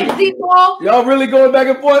 Y'all really going back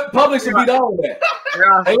and forth? Publix should beat all of that.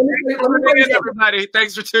 Yeah. Hey, let me everybody.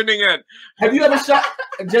 Thanks for tuning in. Have you ever shopped,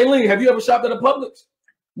 Jaylene? Have you ever shopped at a Publix?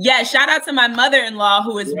 Yeah, shout out to my mother-in-law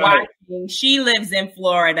who is watching. She lives in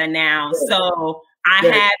Florida now. So I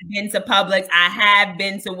have been to Publix. I have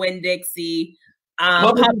been to Winn-Dixie.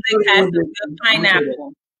 Publix has some good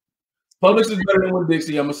pineapple. Publix is better than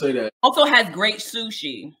Winn-Dixie, I'm going to say that. Also has great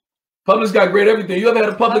sushi. Publix got great everything. You ever had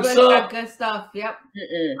a Publix sub? Got good stuff, yep.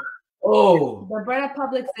 Oh. The bread at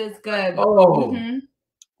Publix is good. Oh.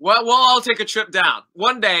 Well, we'll all take a trip down.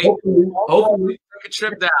 One day, hopefully. Take a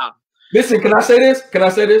trip down. Listen, can I say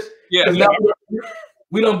this? Yeah. Now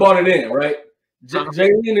we done bought it in, right?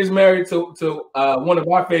 Jaylene is married to one of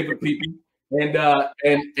our favorite people,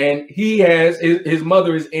 and he has his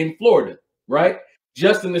mother is in Florida, right?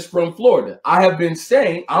 Justin is from Florida. I have been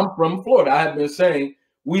saying I'm from Florida. I have been saying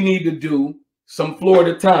we need to do some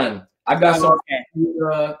Florida time. I got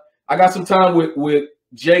some time with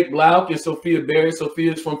Jake Blouck and Sophia Berry.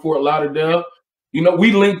 Sophia's from Fort Lauderdale. You know,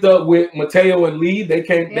 we linked up with Mateo and Lee. They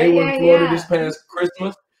came. They were in Florida this past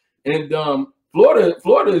Christmas, and Florida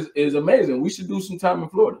is amazing. We should do some time in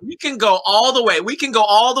Florida. We can go all the way. We can go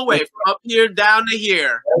all the way from up here down to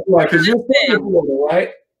here. That's right, because you're Central Florida, right?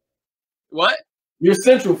 What? You're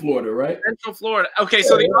Central Florida, right? Central Florida. Okay,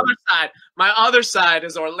 so the other side. My other side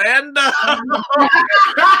is Orlando. Oh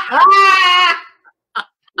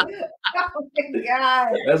my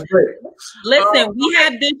God. That's great. Listen, we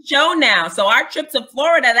have this show now, so our trip to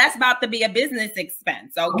Florida, that's about to be a business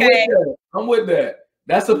expense, okay? I'm with that.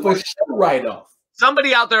 That's a for sure write-off.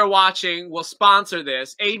 Somebody out there watching will sponsor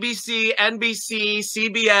this. ABC, NBC,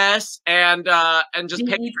 CBS, and just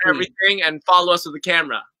pay for everything and follow us with the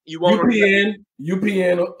camera. You won't.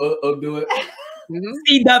 UPN will do it.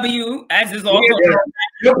 CW, as is also.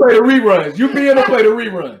 You'll play the reruns. UPN will play the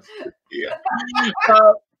reruns. Yeah.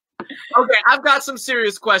 Okay, I've got some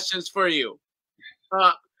serious questions for you.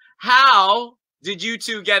 How did you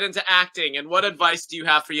two get into acting, and what advice do you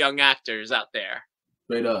have for young actors out there?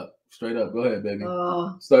 Straight up. Go ahead, baby.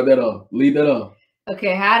 Oh. Start that off. Lead that off.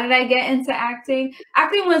 Okay, how did I get into acting?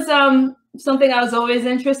 Acting was something I was always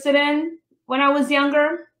interested in when I was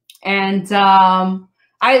younger, and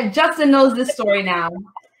Justin knows this story now.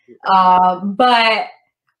 But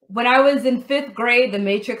when I was in 5th grade, The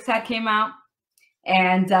Matrix had came out,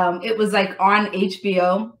 and it was like on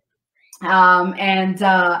HBO, and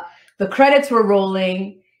the credits were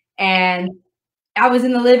rolling, and I was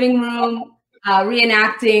in the living room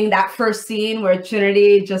reenacting that first scene where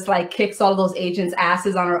Trinity just like kicks all those agents'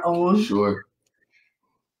 asses on her own. Sure.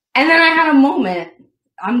 And then I had a moment.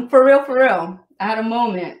 I'm for real. I had a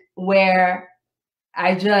moment where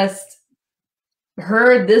I just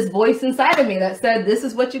heard this voice inside of me that said, "This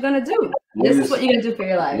is what you're gonna do. This is what you're gonna do for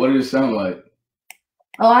your life." What did it sound like?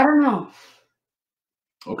 Oh, I don't know.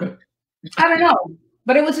 Okay. I don't know,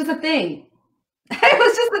 but it was just a thing. It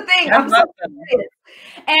was just a thing. I'm so excited.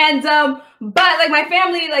 And but like my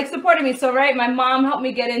family like supported me. So right, my mom helped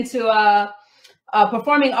me get into a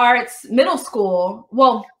performing arts middle school.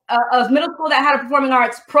 Well, a middle school that had a performing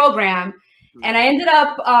arts program. And I ended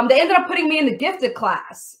up, they ended up putting me in the gifted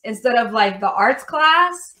class instead of like the arts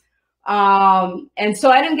class. And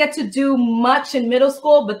so I didn't get to do much in middle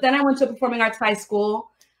school, but then I went to performing arts high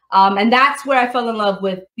school. And that's where I fell in love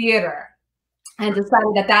with theater and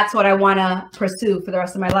decided that that's what I want to pursue for the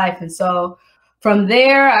rest of my life. And so from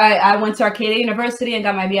there, I went to Arcadia University and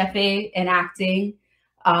got my BFA in acting.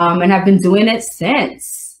 And I've been doing it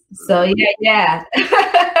since. So yeah.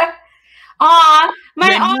 Aw,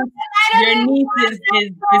 your niece is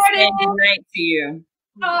saying goodnight to you.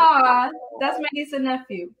 Aw, that's my niece and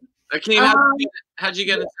nephew. Akeem, how'd you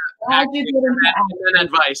get into acting and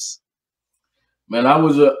advice? Man, I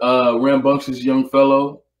was a rambunctious young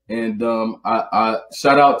fellow, and I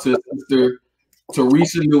shout out to Sister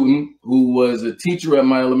Teresa Newton, who was a teacher at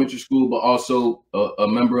my elementary school, but also a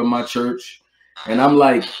member of my church. And I'm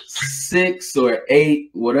like 6 or 8,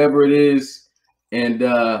 whatever it is, and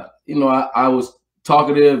you know, I was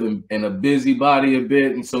talkative and a busybody a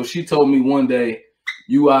bit. And so she told me one day,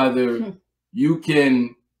 you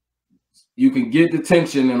can get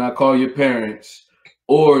detention and I call your parents,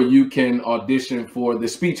 or you can audition for the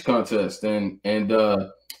speech contest. And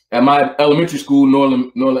at my elementary school,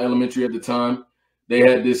 Norland Elementary at the time, they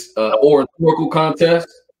had this oratorical contest.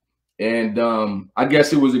 And I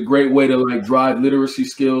guess it was a great way to like drive literacy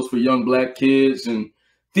skills for young Black kids. And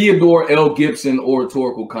Theodore L. Gibson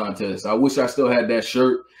oratorical contest. I wish I still had that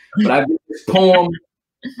shirt, but I did this poem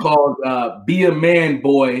called "Be a Man,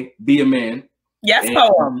 Boy, Be a Man." Yes,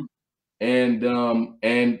 poem. And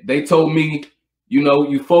they told me, you know,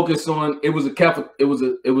 you focus on it was a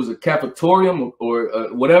cafetorium or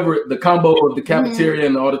whatever, the combo of the cafeteria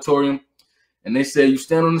and the auditorium. And they said you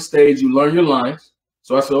stand on the stage, you learn your lines.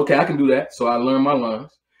 So I said, okay, I can do that. So I learned my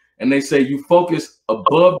lines. And they say you focus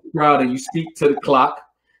above the crowd and you speak to the clock.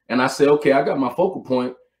 And I said, okay, I got my focal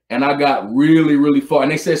point, and I got really, really far.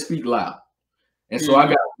 And they said, speak loud. And so I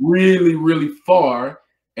got really, really far.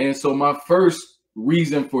 And so my first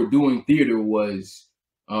reason for doing theater was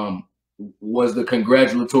the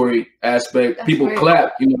congratulatory aspect. That's people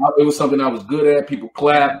clap. You know, it was something I was good at. People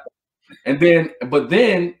clap. But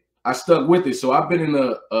then I stuck with it. So I've been in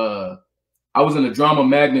I was in a drama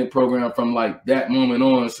magnet program from like that moment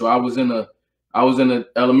on. So I was in an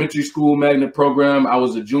elementary school magnet program. I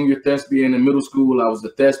was a junior thespian in middle school. I was a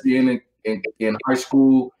thespian in high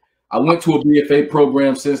school. I went to a BFA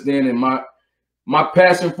program since then, and my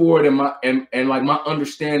passion for it and like my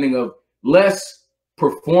understanding of less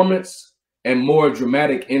performance and more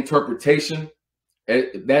dramatic interpretation.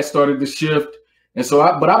 That started to shift. And so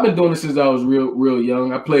but I've been doing this since I was real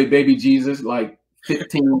young. I played Baby Jesus like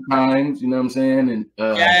 15 times, you know what I'm saying? And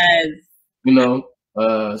Yes. you know,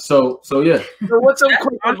 so yeah. So what's some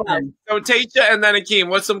quick advice? So Taysha and then Akeem,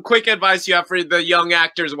 what's some quick advice you have for the young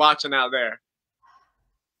actors watching out there?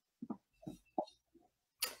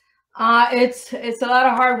 It's a lot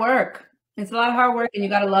of hard work. It's a lot of hard work, and you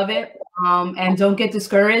gotta love it. And don't get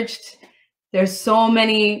discouraged. There's so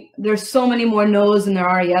many more no's than there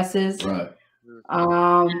are yeses. Right.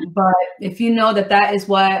 But if you know that is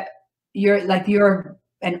what you're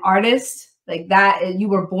an artist, like that, you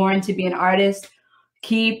were born to be an artist,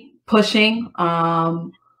 keep pushing.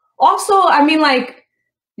 Also, I mean, like,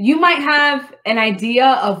 you might have an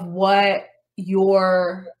idea of what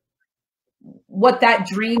that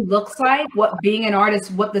dream looks like, what being an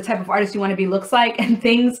artist, what the type of artist you want to be looks like, and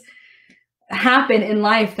things happen in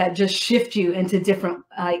life that just shift you into different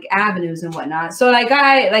like avenues and whatnot. So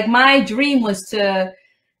like my dream was to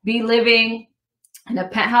be living in a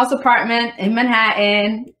penthouse apartment in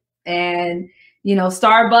Manhattan, and you know,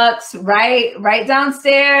 Starbucks right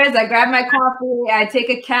downstairs. I grab my coffee, I take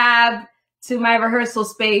a cab to my rehearsal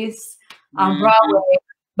space on Broadway.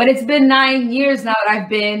 But it's been 9 years now that I've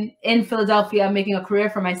been in Philadelphia making a career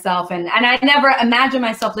for myself, and I never imagined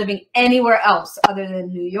myself living anywhere else other than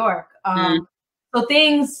New York. So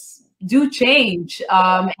things do change,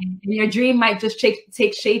 and your dream might just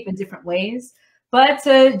take shape in different ways, but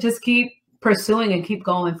to just keep pursuing and keep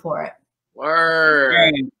going for it. Word.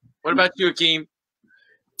 What about you, Akeem?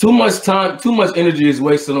 Too much time, too much energy is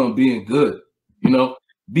wasted on being good. You know,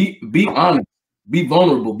 be honest, be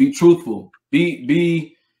vulnerable, be truthful,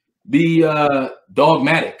 be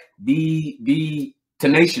dogmatic, be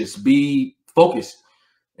tenacious, be focused.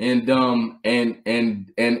 And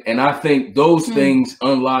I think those things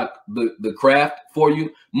unlock the craft for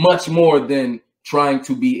you much more than trying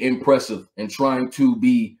to be impressive and trying to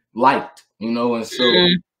be liked, you know. And so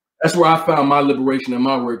that's where I found my liberation in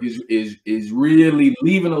my work is really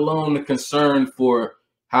leaving alone the concern for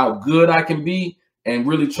how good I can be and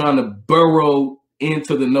really trying to burrow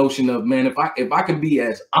into the notion of, man, if I can be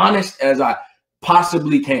as honest as I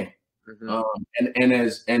possibly can, and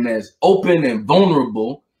as open and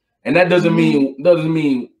vulnerable. And that doesn't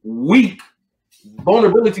mean weak.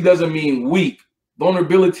 Vulnerability doesn't mean weak.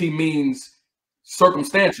 Vulnerability means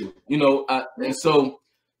circumstantial, you know. And so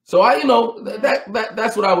I, you know,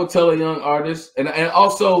 that's what I would tell a young artist. And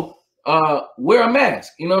also wear a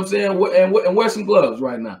mask, you know what I'm saying? And wear some gloves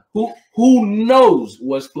right now. Who knows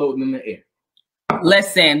what's floating in the air?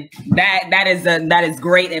 Listen, that is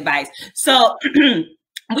great advice. So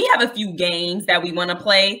we have a few games that we want to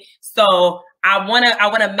play. So I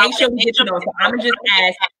wanna make sure we get to those. So I'm gonna just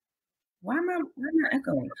ask. Why am I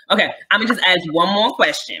echoing? Okay, I'm gonna just ask one more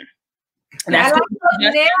question. And that's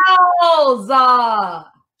nails.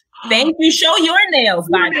 Thank you. Show your nails,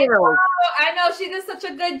 by the way. I know she did such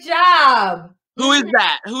a good job. Who is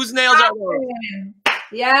that? Whose nails are those?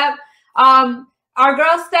 Yep. Our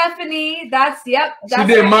girl Stephanie. That's she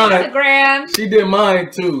did mine. Instagram. She did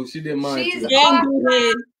mine too. She's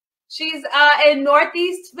awesome. She's in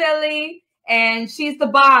Northeast Philly. And she's the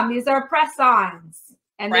bomb. These are press-ons,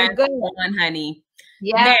 and they're good, on, honey.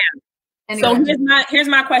 Yeah. Now, anyway. So here's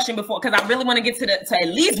my question because I really want to get to at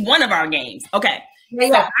least one of our games. Okay. So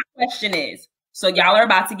my question is: so y'all are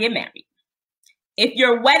about to get married. If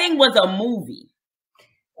your wedding was a movie,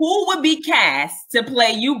 who would be cast to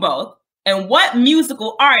play you both, and what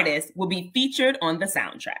musical artist would be featured on the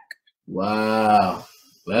soundtrack? Wow,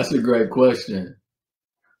 that's a great question.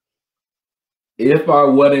 If our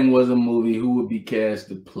wedding was a movie, who would be cast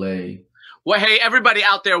to play? Well, hey, everybody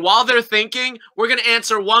out there, while they're thinking, we're going to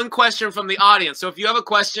answer one question from the audience. So if you have a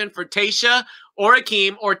question for Taysha or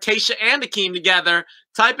Akeem, or Taysha and Akeem together,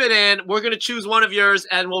 type it in. We're going to choose one of yours,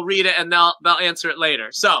 and we'll read it, and they'll answer it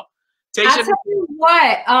later. So, Taysha. I'll tell you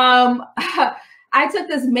what. I took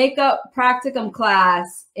this makeup practicum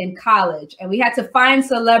class in college, and we had to find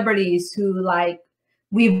celebrities who, like,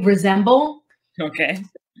 we resemble. Okay.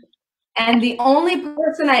 And the only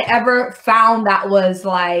person I ever found that was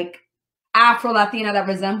like Afro-Latina that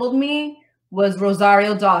resembled me was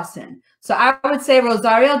Rosario Dawson. So I would say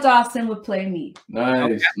Rosario Dawson would play me.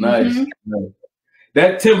 Nice, nice.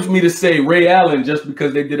 That tempts me to say Ray Allen just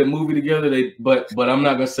because they did a movie together. But I'm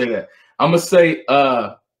not gonna say that. I'm gonna say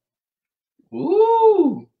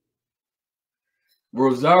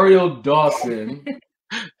Rosario Dawson.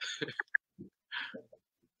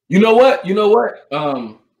 You know what?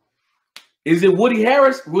 Is it Woody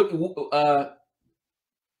Harris?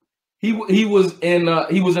 He was in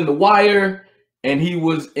The Wire. and he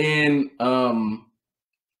was in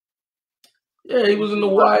he was in The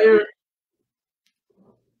Wire.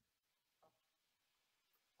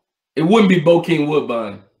 It wouldn't be Bokeem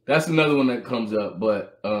Woodbine. That's another one that comes up,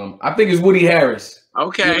 but I think it's Woody Harris.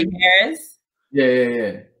 Okay. Woody Harris.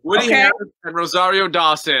 Yeah. Woody Harris and Rosario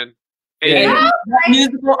Dawson. Yeah. What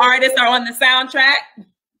musical artists are on the soundtrack?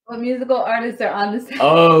 What musical artists are on the soundtrack?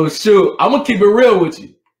 Oh shoot, I'm gonna keep it real with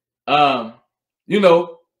you. You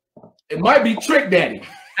know, it might be Trick Daddy.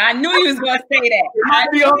 I knew you was gonna say that. It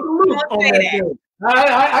might be on the loop on that thing.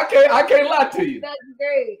 I can't lie to you. That's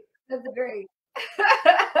great. That's great.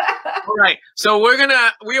 All right, so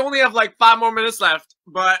we only have like 5 more minutes left,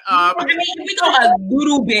 but I mean, we go a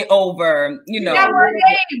little bit over, you know, a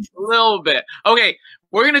little bit. Okay,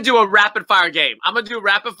 we're gonna do a rapid fire game. I'm gonna do a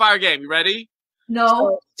rapid fire game. You ready? No.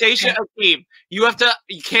 So, Taysha, Akeem, you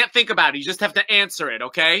can't think about it. You just have to answer it,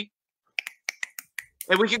 okay?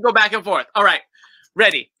 And we can go back and forth. All right,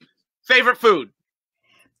 ready? Favorite food?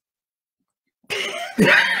 you didn't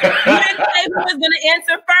say who was gonna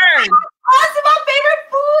answer first. What's my favorite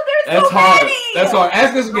food? There's That's so hard. many. That's hard.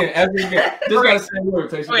 Ask us again. Just gotta say a word,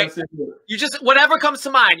 Taysha. Okay. Gotta say a word. You just whatever comes to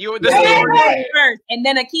mind. First, and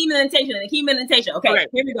then Akeem and then Taysha, and Akeem and then Taysha. Okay,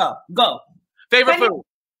 here we go. Go. Favorite food?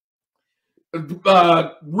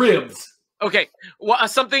 Ribs. Okay,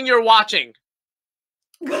 something you're watching.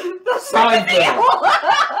 Seinfeld.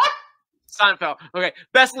 Seinfeld. Okay,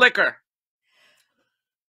 best liquor.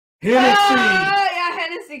 Hennessy. Yeah,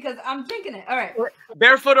 Hennessy, because I'm drinking it. All right.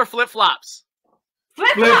 Barefoot or flip-flops?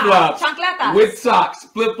 Flip-flops. Chancletas. With socks.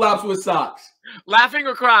 Flip-flops with socks. Laughing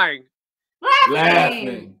or crying?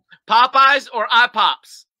 Laughing. Popeyes or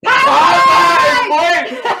iPops? Popeyes,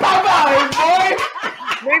 boy! Popeyes, boy!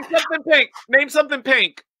 Name something pink. Name something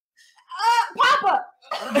pink. Papa.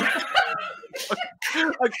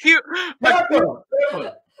 A cute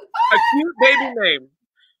baby name.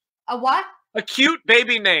 A what? A cute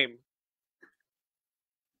baby name.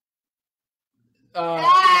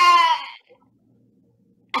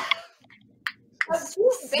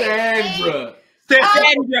 Sandra.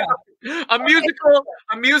 Sandra. A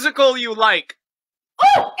musical you like.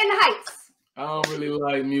 Oh, In the Heights. I don't really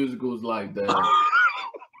like musicals like that.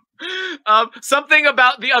 Something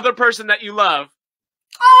about the other person that you love.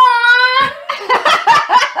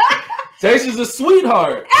 Taysha's a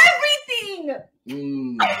sweetheart. Everything.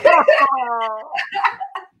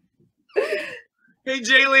 Hey,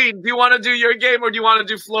 Jaylene, do you want to do your game or do you want to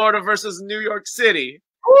do Florida versus New York City?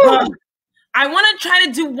 I want to try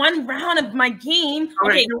to do one round of my game.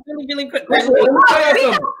 Okay, really quick. Wait, If no one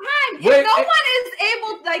is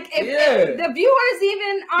able, like, if the viewers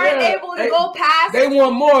even aren't able to go past, they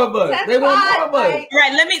want more of us. They want more of us.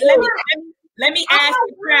 Right, let me ask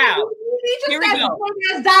the crowd. Here we go.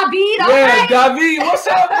 David, David, what's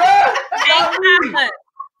up, bro?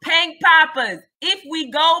 Pank Poppas, if we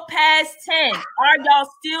go past 10, are y'all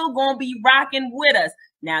still gonna be rocking with us?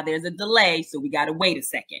 Now there's a delay, so we gotta wait a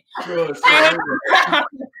second. Sure.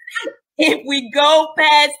 If we go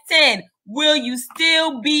past 10, will you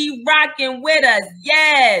still be rocking with us?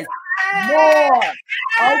 Yes. More.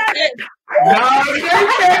 Okay.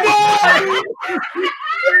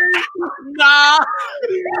 Nah.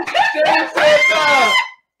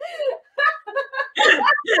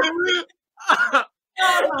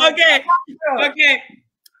 Okay.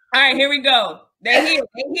 All right, here we go. They here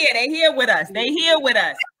with us.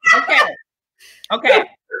 Okay.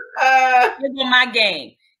 Here's on my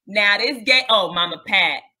game. Now this game. Oh, Mama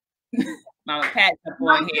Pat. Mama Pat's up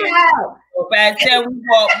on here. So Pat said we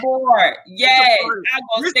want more. Yes. I'm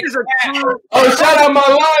gonna stick around. Oh, shout out my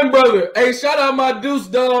line brother. Hey, shout out my deuce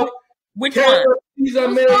dog. Which Caleb, one? Who's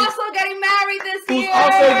also getting married this year. Who's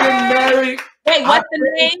also getting married. Wait, what's the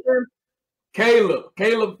name?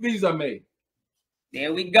 Caleb Visa made.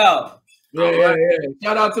 There we go. Yeah.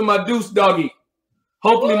 Shout out to my deuce doggy.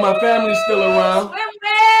 Hopefully my family's still around.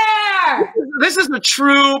 This is a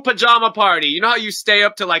true pajama party. You know how you stay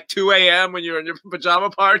up to like 2 a.m. when you're in your pajama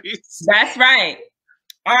parties? That's right.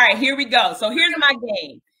 All right, here we go. So here's my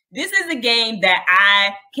game. This is a game that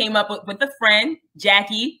I came up with a friend,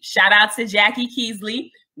 Jackie. Shout out to Jackie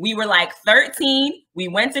Keesley. We were like 13. We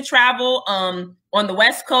went to travel on the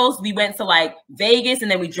West Coast. We went to like Vegas and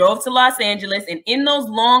then we drove to Los Angeles. And in those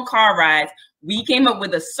long car rides, we came up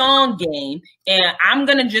with a song game. And I'm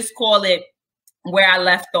going to just call it Where I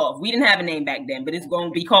Left Off. We didn't have a name back then, but it's going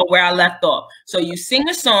to be called Where I Left Off. So you sing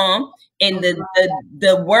a song and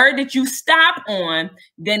the word that you stop on,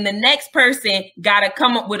 then the next person got to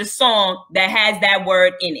come up with a song that has that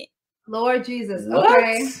word in it. Lord Jesus.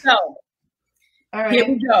 Okay. So all right. Here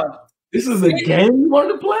we go. This is a game you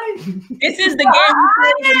wanted to play? This is the game we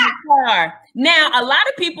play in the car. Now, a lot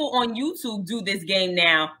of people on YouTube do this game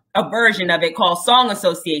now, a version of it called Song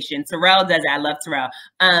Association. Terrell does it. I love Terrell.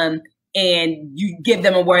 And you give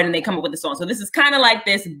them a word and they come up with a song. So this is kind of like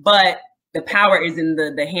this, but the power is in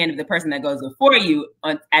the hand of the person that goes before you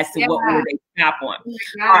as to what word they stop on.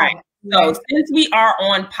 All right. So since we are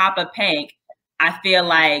on Poppa Pank, I feel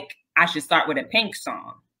like I should start with a Pink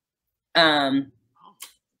song. How?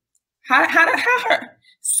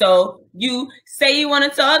 So you say you want to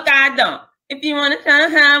talk, I don't. If you want to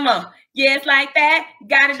come on, yeah, it's like that.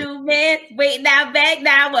 Gotta do this. Wait now, back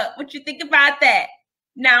now. What you think about that?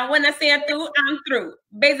 Now, when I say I'm through, I'm through.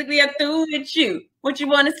 Basically, I'm through with you. What you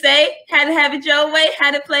want to say? Had to have it your way.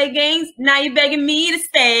 Had to play games. Now you're begging me to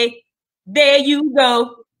stay. There you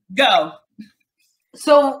go. Go.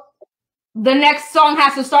 So the next song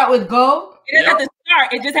has to start with go? It doesn't have to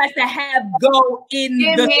start. It just has to have go in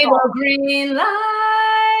Give the me song. the green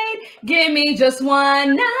light. Give me just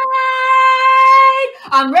one night.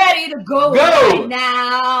 I'm ready to go right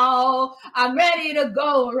now. I'm ready to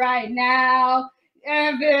go right now.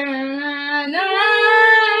 Every night.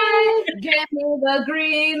 Give me the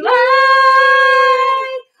green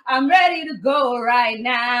light. I'm ready to go right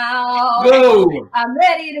now. Go. I'm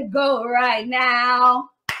ready to go right now.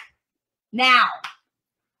 Now.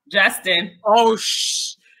 Justin. Oh,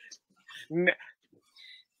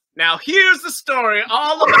 now here's the story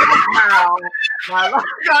all about how my life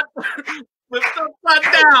got flipped upside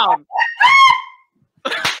down.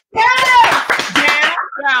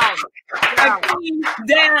 Down. Akeem,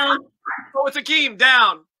 down. Oh, it's Akeem.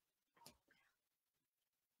 Down.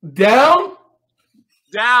 Down?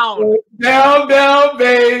 Down. Down,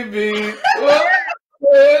 baby.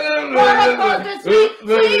 Sweet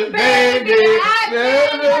baby,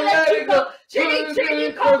 let it go. Chitty,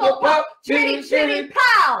 chitty, cocoa pop. Chitty, chitty,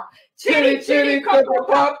 pow. Chitty, chitty, cocoa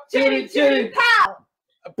pop. Chitty, chitty, pow.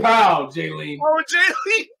 Pow, Jaylene. Oh,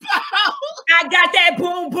 Jaylene, pow. I got that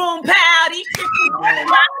boom, boom, pow. These shit my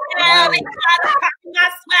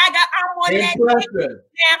swagger. I'm on that.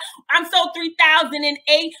 Now, I'm so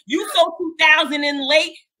 3008. You so 2000 and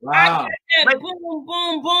late. Wow. I got that boom,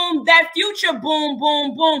 boom, boom. That future boom,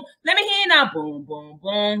 boom, boom. Let me hear now. Boom, boom,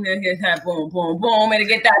 boom. Let me get that boom, boom, boom. And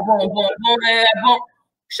get that boom, boom, boom. And that boom.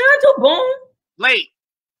 Should I do boom? Late.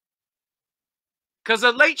 Because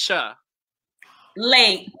of late, Sha.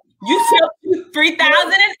 Late. You still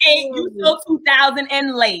 3008. You still 2000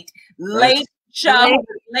 and late. Late show.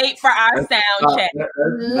 Late for our sound check.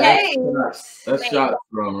 Late. That's shot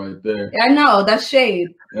from right there. I know. That's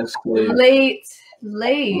shade. That's clear. Late.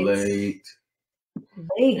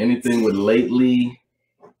 Anything with lately.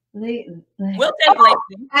 Late. We'll take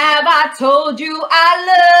lately. Have I told you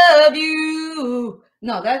I love you?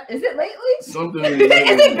 No, that is it lately? Something. Is it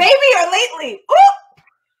baby or lately? Ooh!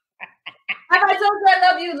 Have I told you I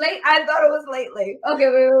love you late? I thought it was lately. Okay,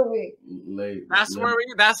 wait. Late. That's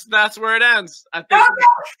where it ends. I think. Okay.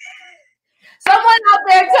 Someone out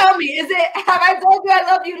there tell me, is it have I told you I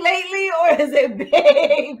love you lately or is it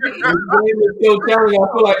baby? Is still carrying. I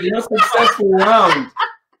feel like you're successful round.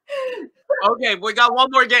 Okay, we got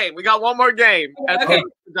one more game. Okay.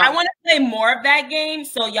 I want to play more of that game,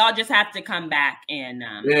 so y'all just have to come back and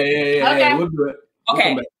Yeah. We'll do it.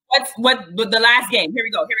 Okay. What the last game? Here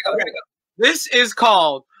we go. This is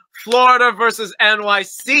called Florida versus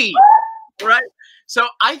NYC, right? So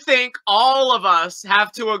I think all of us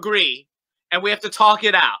have to agree, and we have to talk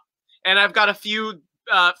it out. And I've got a few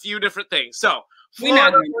different things. So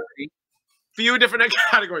Florida, few different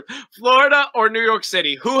categories. Florida or New York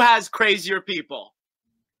City? Who has crazier people?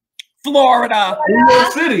 Florida. New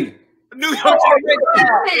York City. New York City.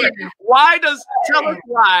 Tell us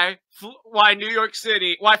why New York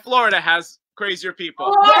City, why Florida has crazier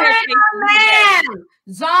people. Florida, man.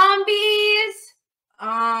 Zombies. The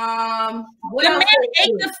man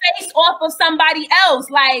ate the face off of somebody else.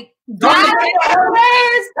 Like, That's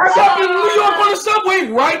happening in New York on the subway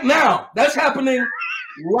right now. That's happening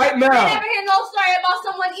right now. I never hear no story about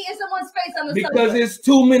someone eating someone's face on the subway. Because it's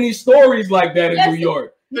too many stories like that in New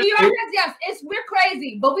York. New York, we're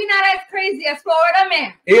crazy, but we're not as crazy as Florida,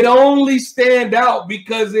 man. It only stand out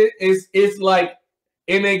because it's like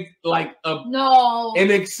an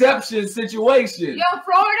exception situation. Yo,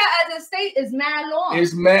 Florida as a state is mad long.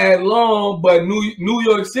 It's mad long, but New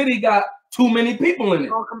York City got too many people in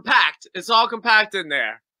it. It's all compact in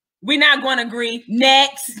there. We're not going to agree.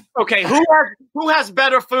 Next. Okay, who has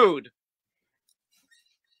better food?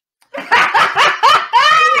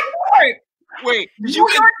 Wait, did you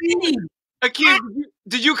concede? Akeem,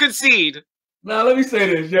 did you concede? Now let me say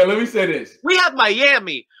this. Yeah, let me say this. We have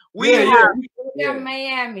Miami. We have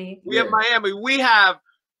Miami. We have Miami. We have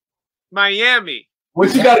Miami.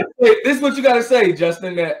 What you gotta say? This is what you gotta say,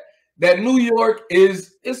 Justin. That New York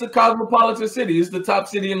it's a cosmopolitan city. It's the top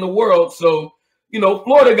city in the world. So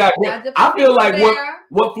Florida got. I feel like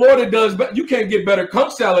what Florida does, but you can't get better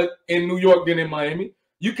conch salad in New York than in Miami.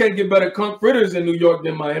 You can't get better conch fritters in New York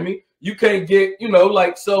than Miami. You can't get you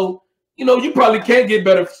probably can't get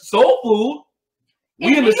better soul food.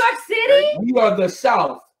 In New York City, we are the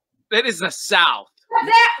South. That is the South.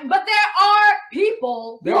 But there are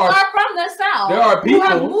people who are from the South. There are people who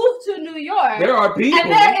have moved to New York. There are people, and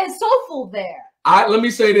there is soul food there. Let me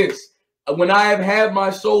say this: when I have had my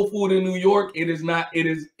soul food in New York, it is not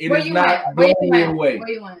blowing me away. Where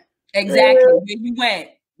you went? Exactly. Where you went?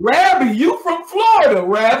 Rabbi, you from Florida,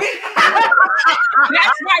 Rabbi?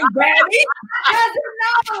 That's right, Rabbi.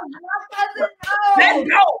 Doesn't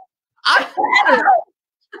know. Let's go.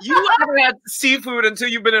 You haven't had seafood until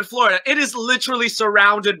you've been in Florida. It is literally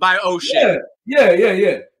surrounded by ocean.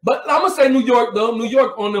 Yeah. But I'm gonna say New York though. New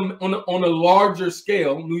York on a larger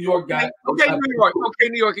scale. New York got Okay, New York. Okay,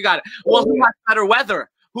 New York, you got it. Well, who has better weather?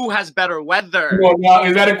 Who has better weather? Now,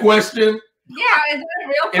 is that a question? Yeah, is that a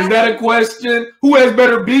real question? Is that a question? Who has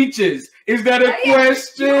better beaches? Is that a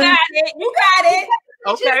question? You got it.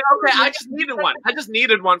 Okay. I just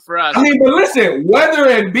needed one for us. I mean, but listen, weather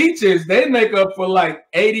and beaches, they make up for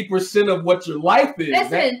like 80% of what your life is.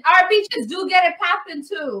 Listen, our beaches do get it popping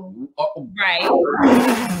too. Right.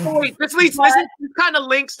 Wait, this kind of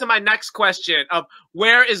links to my next question of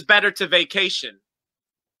where is better to vacation?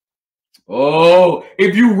 Oh,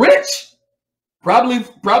 if you rich, probably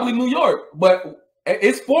New York. But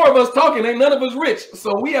it's four of us talking. Ain't none of us rich,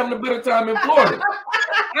 so we having a better time in Florida.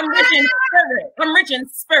 I'm rich in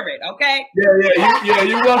spirit. Okay. Yeah.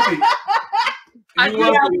 You wealthy.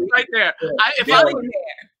 Right there.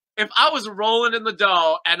 If I was rolling in the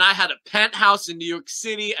dough and I had a penthouse in New York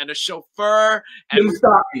City and a chauffeur, couldn't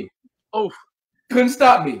stop me. Couldn't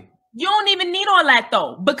stop me. You don't even need all that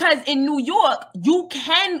though, because in New York, you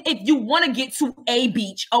can, if you want to get to a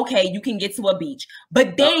beach, okay, you can get to a beach,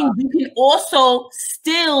 but then you can also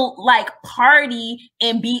still like party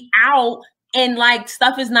and be out, and like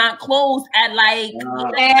stuff is not closed at like.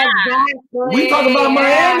 We talking about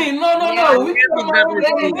Miami? No. We talking about where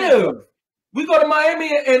we live. We go to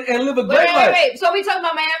Miami and live a great life. Wait. So we talking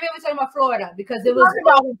about Miami? Or we talking about Florida? Because it was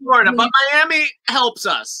about Florida, but Miami helps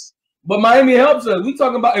us. But Miami helps us. We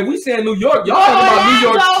talking about, if we say New York, y'all talking about New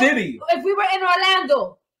York City. If we were in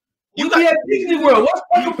Orlando. You be at Disney World. What's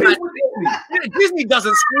fucking people with Disney? Disney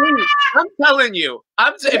doesn't scream. I'm telling you.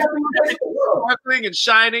 Sparkling and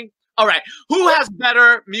shining. All right. Who has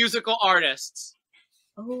better musical artists?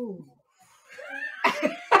 Oh.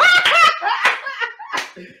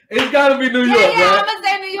 It's gotta be New York, I'm gonna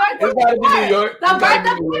say New York. It's gotta be New York. The birth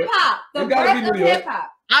of hip hop. The birth of hip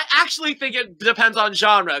hop. I actually think it depends on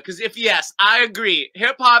genre, because yes, I agree.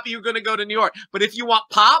 Hip hop, you're gonna go to New York, but if you want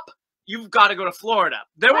pop, you've got to go to Florida.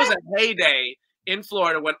 There was a heyday in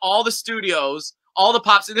Florida when all the studios, all the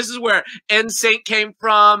pops, and this is where NSYNC came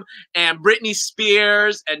from, and Britney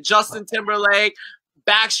Spears, and Justin Timberlake,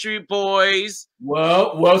 Backstreet Boys.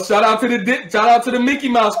 Well, shout out to the Mickey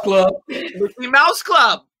Mouse Club. Mickey Mouse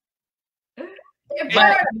Club.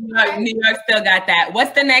 But New York still got that.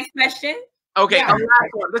 What's the next question? Okay, the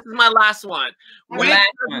last one. This is my last one. Which has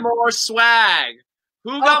more swag?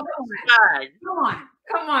 Who got more swag?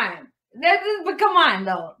 Come on. But come on,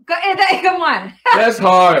 though. Come on. That's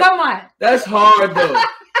hard. Come on. That's hard, though.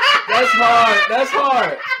 That's hard. That's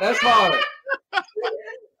hard. Come on.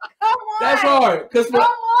 That's hard. That's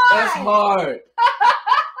hard.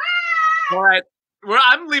 But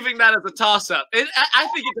I'm leaving that as a toss-up. I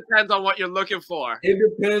think it depends on what you're looking for. It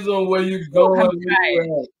depends on where you're going.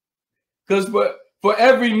 Because for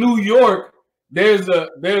every New York, there's a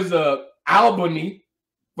Albany.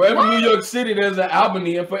 For every New York City, there's an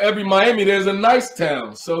Albany, and for every Miami, there's a nice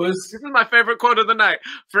town. So this is my favorite quote of the night.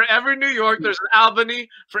 For every New York, there's an Albany.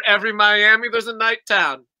 For every Miami, there's a night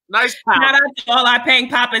town. Nice town. Shout out to all our paying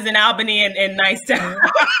papas in Albany and nice town.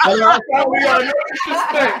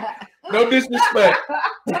 No disrespect.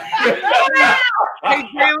 Hey,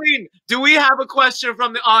 Jaylene, do we have a question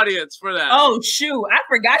from the audience for that? Oh, shoot. I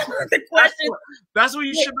forgot about the question. That's what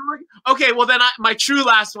you should be looking. Okay, well, then my true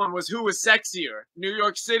last one was, who was sexier, New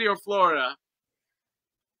York City or Florida?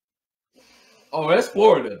 Oh, that's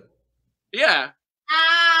Florida. Yeah.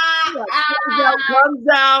 Guns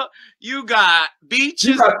out. You got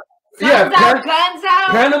beaches. Guns out.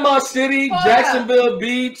 Panama City, Florida. Jacksonville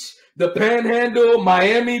Beach, the Panhandle,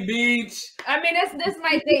 Miami Beach. I mean, this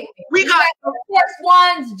might date me. We got Air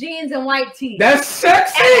Force jeans, and white tees. That's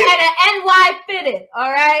sexy. And an NY fitted,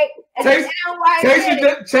 all right? And an NY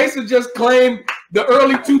fitted. Taysha just claimed the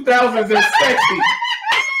early 2000s as sexy.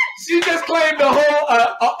 She just claimed the whole,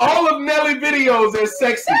 all of Nelly videos as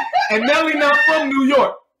sexy. And Nelly not from New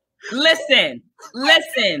York. Listen.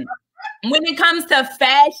 When it comes to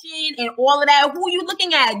fashion and all of that, who you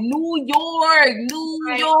looking at? New York.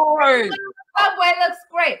 Subway looks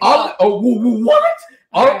great. What?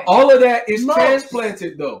 All of that is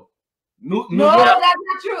transplanted though. New no, York. that's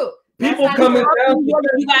not true. People coming down.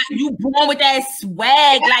 You born with that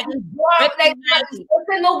swag, like it's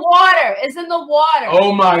in the water. It's in the water.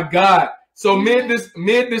 Oh my God! So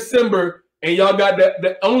mid-December, and y'all got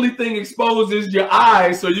the only thing exposed is your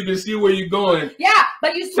eyes, so you can see where you're going. Yeah,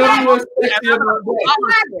 but you Tell me swag what's sexy about that. with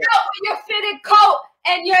your fitted coat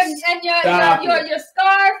and your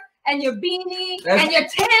scarf and your beanie and your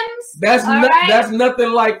Timbs. That's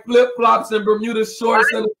nothing like flip flops and Bermuda shorts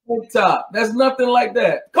and a tank top. That's nothing like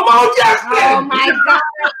that. Come on, Justin. Oh my God.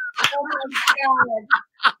 Oh my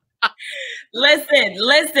God. Listen.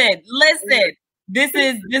 This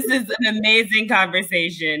is an amazing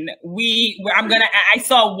conversation. I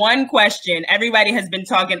saw one question. Everybody has been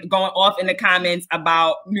going off in the comments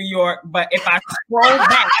about New York, but if I scroll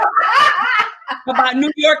back about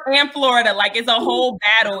New York and Florida, like it's a whole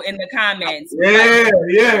battle in the comments. Yeah.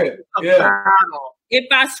 If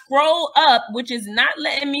I scroll up, which is not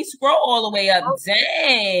letting me scroll all the way up,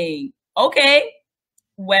 dang. Okay.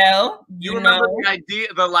 Well, you remember know the idea,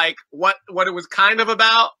 what it was kind of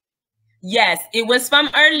about? Yes, it was from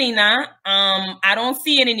Erlina. I don't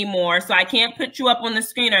see it anymore, so I can't put you up on the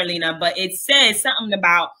screen, Erlina, but it says something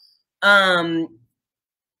about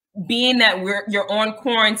being that you're on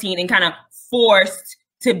quarantine and kind of forced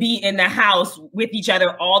to be in the house with each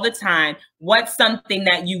other all the time. What's something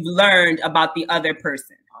that you've learned about the other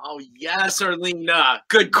person? Oh, yes, Erlina.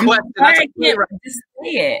 Good question. I can't just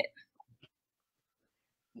say it.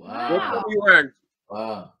 Wow. What have you learned?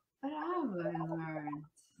 Wow. What have I learned?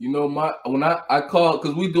 You know, when I called,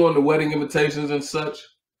 because we doing the wedding invitations and such,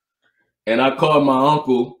 and I called my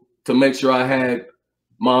uncle to make sure I had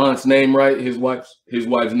my aunt's name right, his wife's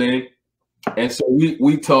name. And so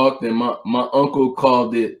we talked, and my uncle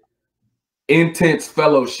called it intense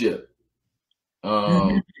fellowship.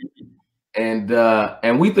 And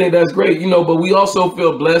we think that's great, you know, but we also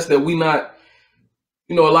feel blessed that we not,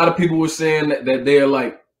 you know, a lot of people were saying that they're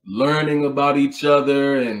like learning about each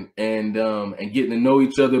other and getting to know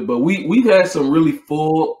each other. But we've had some really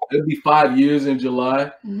full, it'll be 5 years in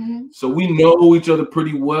July. Mm-hmm. So we know each other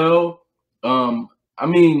pretty well. I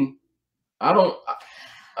mean, I don't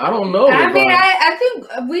know. I mean, I think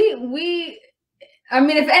I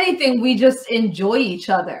mean, if anything, we just enjoy each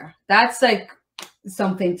other. That's like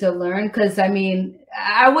something to learn. Cause I mean,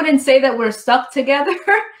 I wouldn't say that we're stuck together.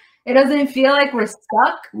 It doesn't feel like we're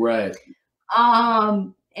stuck. Right.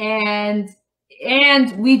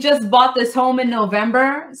 And we just bought this home in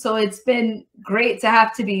November. So it's been great to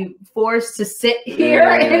have to be forced to sit here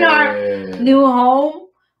in our new home.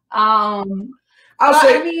 I'll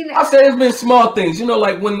say it's been small things, you know,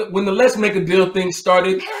 like when the Let's Make a Deal thing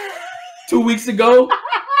started 2 weeks ago,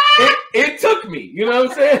 it took me, you know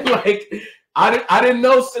what I'm saying? Like I didn't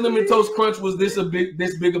know Cinnamon Toast Crunch was this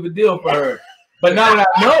big of a deal for her. But now that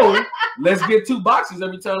I know, let's get 2 boxes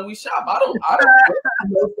every time we shop. I don't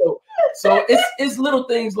know. So it's little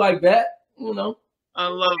things like that, you know. I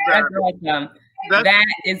love that. That's awesome. That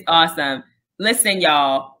is awesome. Listen,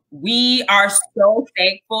 y'all, we are so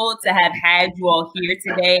thankful to have had you all here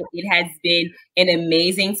today. It has been an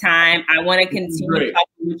amazing time. I want to continue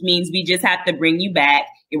talking, which means we just have to bring you back.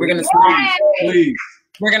 And we're gonna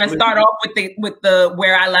start off with the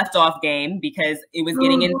where I left off game because it was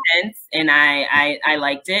getting intense and I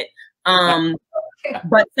liked it.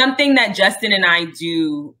 But something that Justin and I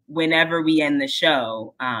do whenever we end the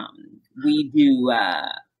show, we do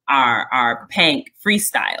our Pank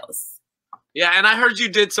freestyles. Yeah, and I heard you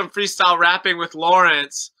did some freestyle rapping with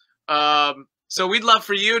Lawrence. So we'd love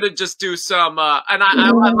for you to just do some, and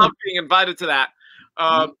I love being invited to that.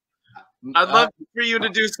 I'd love for you to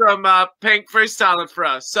do some Pank freestyling for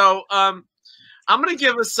us. So I'm going to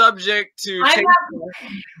give a subject to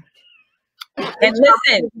and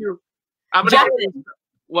listen,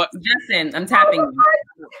 Justin, I'm tapping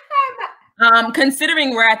you.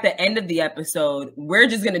 Considering we're at the end of the episode, we're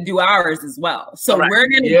just going to do ours as well. So we're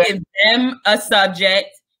going to give them a subject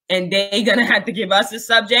and they're going to have to give us a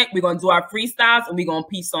subject. We're going to do our freestyles and we're going to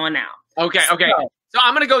piece on out. Okay. So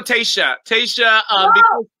I'm going to go Taysha. Taysha,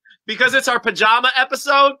 because it's our pajama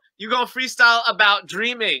episode, you're going to freestyle about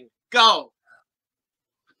dreaming. Go.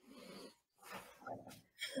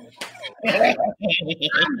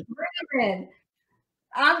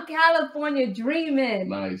 I'm California dreaming.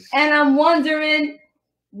 Nice. And I'm wondering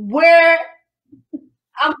where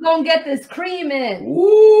I'm gonna get this cream in.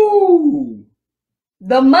 Ooh.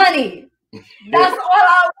 The money. That's all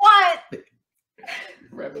I want.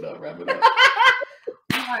 Wrap it up.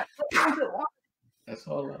 That's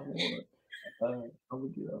all I want. I'm gonna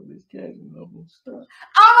get all this cash and I'm gonna start.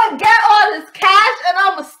 I'm gonna get all this cash and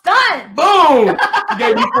I'm gonna stun. Boom! You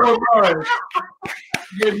gave me 4 bars.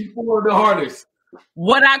 You gave me 4 of the hardest.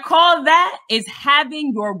 What I call that is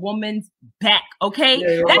having your woman's back, okay?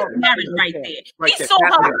 Yeah, That's marriage right there. Right He there. saw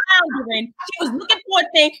her floundering. She was looking for a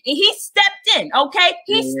thing, and he stepped in, okay?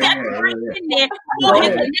 He stepped right in there.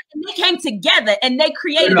 And they came together, and they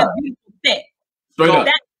created a beautiful thing. Straight up.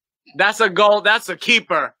 That's a goal. That's a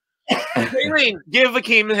keeper. Jaylene, give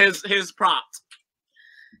Akeem his prompt.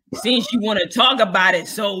 Since you want to talk about it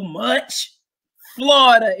so much,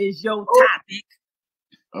 Florida is your topic.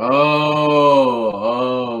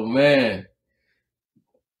 Oh man.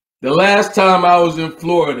 The last time I was in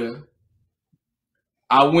Florida,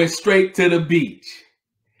 I went straight to the beach.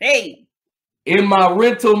 Hey. In my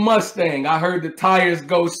rental Mustang, I heard the tires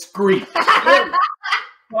go screech.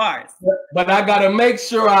 But I gotta make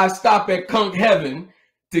sure I stop at Kunk Heaven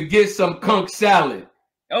to get some kunk salad.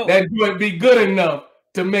 Oh. That would be good enough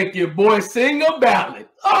to make your boy sing a ballad.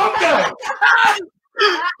 Oh no.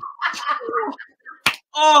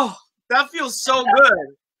 Oh, that feels so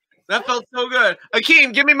good. That felt so good.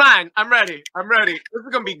 Akeem, give me mine. I'm ready. This is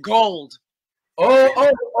gonna be gold.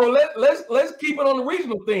 Let's keep it on the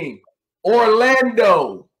regional theme.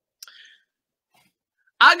 Orlando.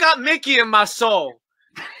 I got Mickey in my soul.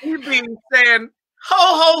 He be saying, ho,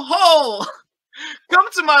 ho, ho. Come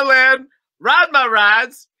to my land, ride my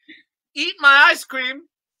rides, eat my ice cream,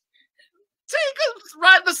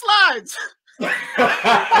 ride the slides. Every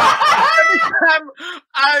time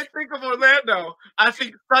I think of Orlando, I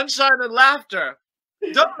think sunshine and laughter.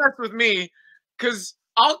 Don't mess with me, because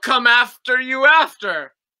I'll come after you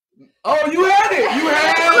after. Oh, you had it.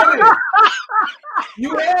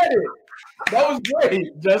 You had it. That was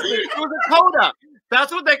great, Justin. It was a coda.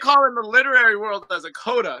 That's what they call in the literary world as a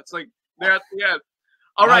coda. It's like they're at the end.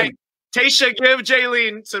 All right. Taysha, give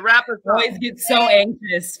Jaylene to wrap us up. I always get so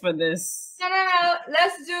anxious for this. No.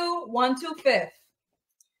 Let's do 1, 2, 5.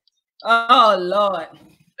 Oh, Lord.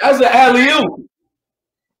 That's an alley-oop.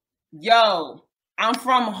 Yo, I'm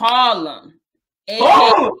from Harlem.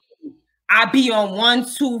 Oh! I be on 1,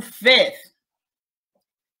 2, 5.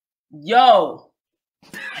 Yo,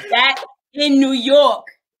 that in New York,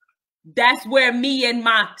 that's where me and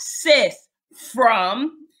my sis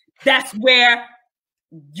from. That's where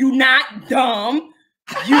you not dumb.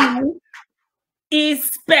 You is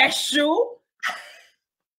special.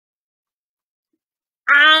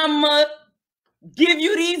 I'ma give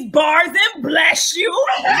you these bars and bless you.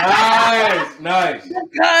 Nice.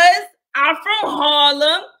 Because I'm from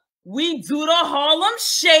Harlem. We do the Harlem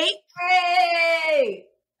Shake. Hey.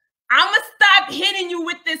 I'ma stop hitting you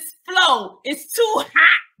with this flow. It's too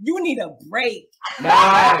hot. You need a break.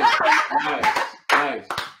 Nice.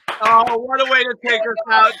 Oh, what a way to take us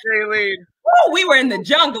out, Jaylene. Woo, we were in the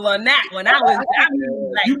jungle on that one. I was like,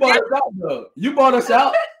 You bought us out, though. You bought us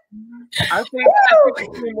out. I think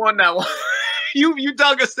Akeem won that one. You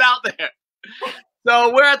dug us out there.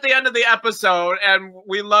 So we're at the end of the episode, and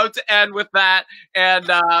we love to end with that. And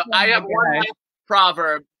I have one last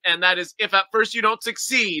proverb, and that is, if at first you don't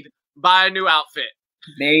succeed, buy a new outfit.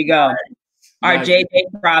 There you go. Our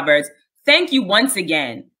JJ Proverbs. Thank you once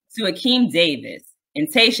again to Akeem Davis and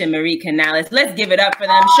Taysha Marie Canales. Let's give it up for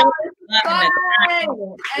them. Show us love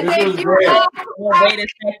in the This was great. wait a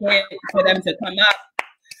second for them to come up.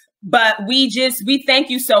 But we thank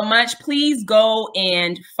you so much. Please go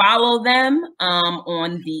and follow them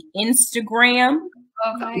on the Instagram.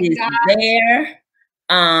 Oh my It's God. there.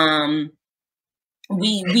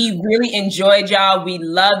 We really enjoyed y'all. We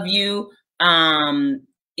love you.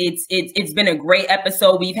 It's been a great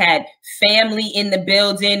episode. We've had family in the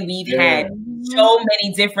building. We've had so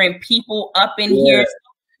many different people up in here.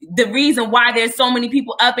 The reason why there's so many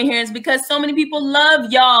people up in here is because so many people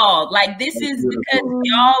love y'all. Like, this is because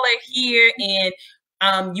y'all are here, and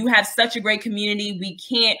you have such a great community. We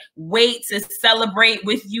can't wait to celebrate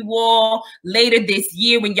with you all later this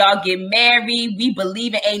year when y'all get married. We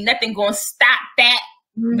believe it ain't nothing gonna stop that.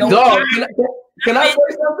 Can I say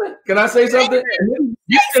something? Can I say something?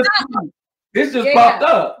 This just popped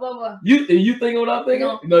up. You thinking what I'm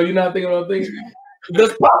thinking? No, you're not thinking what I'm thinking.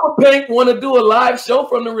 Does Poppa Pank want to do a live show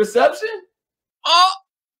from the reception? Oh,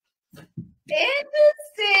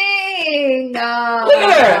 Interesting. Dang. Look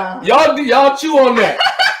at that. Y'all chew on that.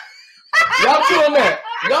 Y'all chew on that.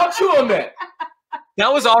 Y'all chew on that.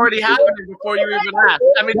 That was already happening before you even asked.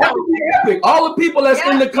 I mean, that would be epic. All the people that's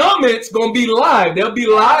in the comments gonna be live. There'll be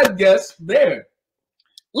live guests there.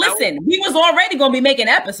 Listen, we was already gonna be making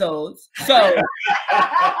episodes, so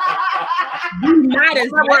you might as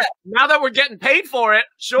well. Now that we're getting paid for it,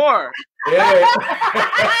 sure. Yeah.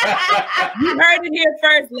 You heard it here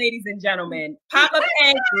first, ladies and gentlemen. Poppa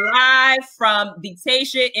Pank live from the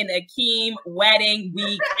Taysha and Akeem wedding.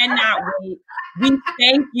 We cannot wait. We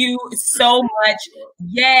thank you so much.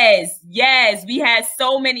 Yes, we had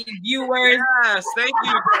so many viewers. Yes, thank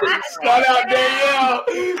you. Shout out Danielle.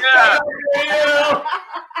 Yeah.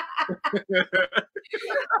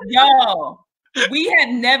 Yo, we have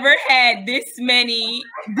never had this many.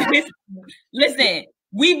 Listen,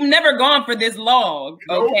 we've never gone for this long,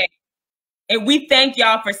 okay? And we thank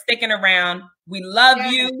y'all for sticking around. We love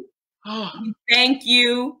you. We thank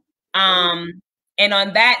you. And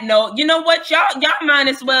on that note, you know what, y'all might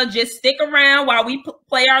as well just stick around while we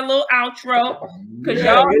play our little outro, because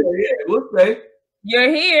We'll say.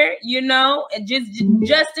 You're here, you know, and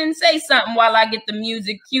Justin, say something while I get the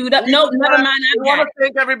music queued up. No, never mind. I want to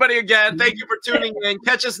thank everybody again. Thank you for tuning in.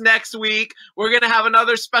 Catch us next week. We're going to have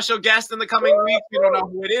another special guest in the coming week. We don't know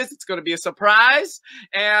who it is. It's going to be a surprise.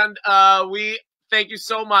 And we thank you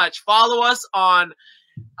so much. Follow us on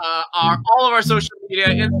all of our social media,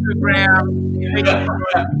 Instagram.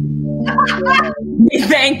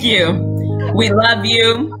 Thank you. We love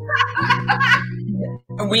you.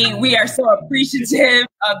 We are so appreciative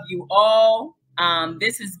of you all.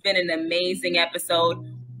 This has been an amazing episode.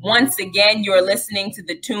 Once again, you're listening to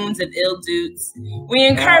the Tunes of Ill Dudes. We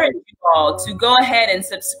encourage you all to go ahead and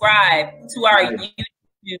subscribe to our YouTube.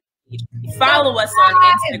 Follow us on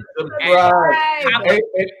Instagram. Hey,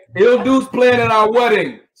 Ill Dudes playing at our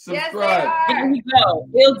wedding. Subscribe. There we go.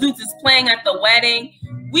 Ill Dudes is playing at the wedding.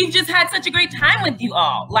 We've just had such a great time with you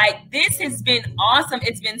all. Like, this has been awesome.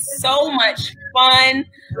 It's been so much fun.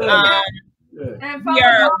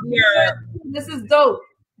 This is dope.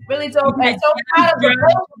 Really dope. I'm so proud of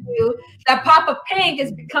both of you that Poppa Pank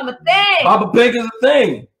has become a thing. Poppa Pank is a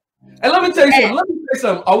thing. And let me tell you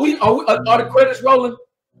something. Are the credits rolling?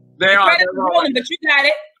 They are. Credits rolling, but you got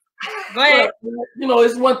it. Go ahead. You know,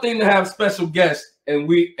 it's one thing to have special guests, and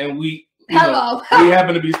we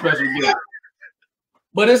happen to be special guests.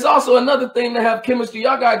 But it's also another thing to have chemistry.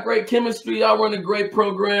 Y'all got great chemistry. Y'all run a great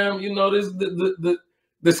program. You know, this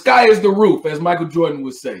the sky is the roof, as Michael Jordan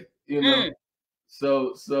would say. You know,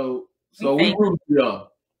 so we root for y'all.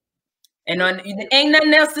 And ain't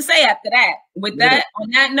nothing else to say after that. With that,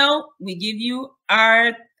 on that note, we give you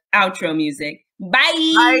our outro music.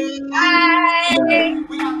 Bye. Bye.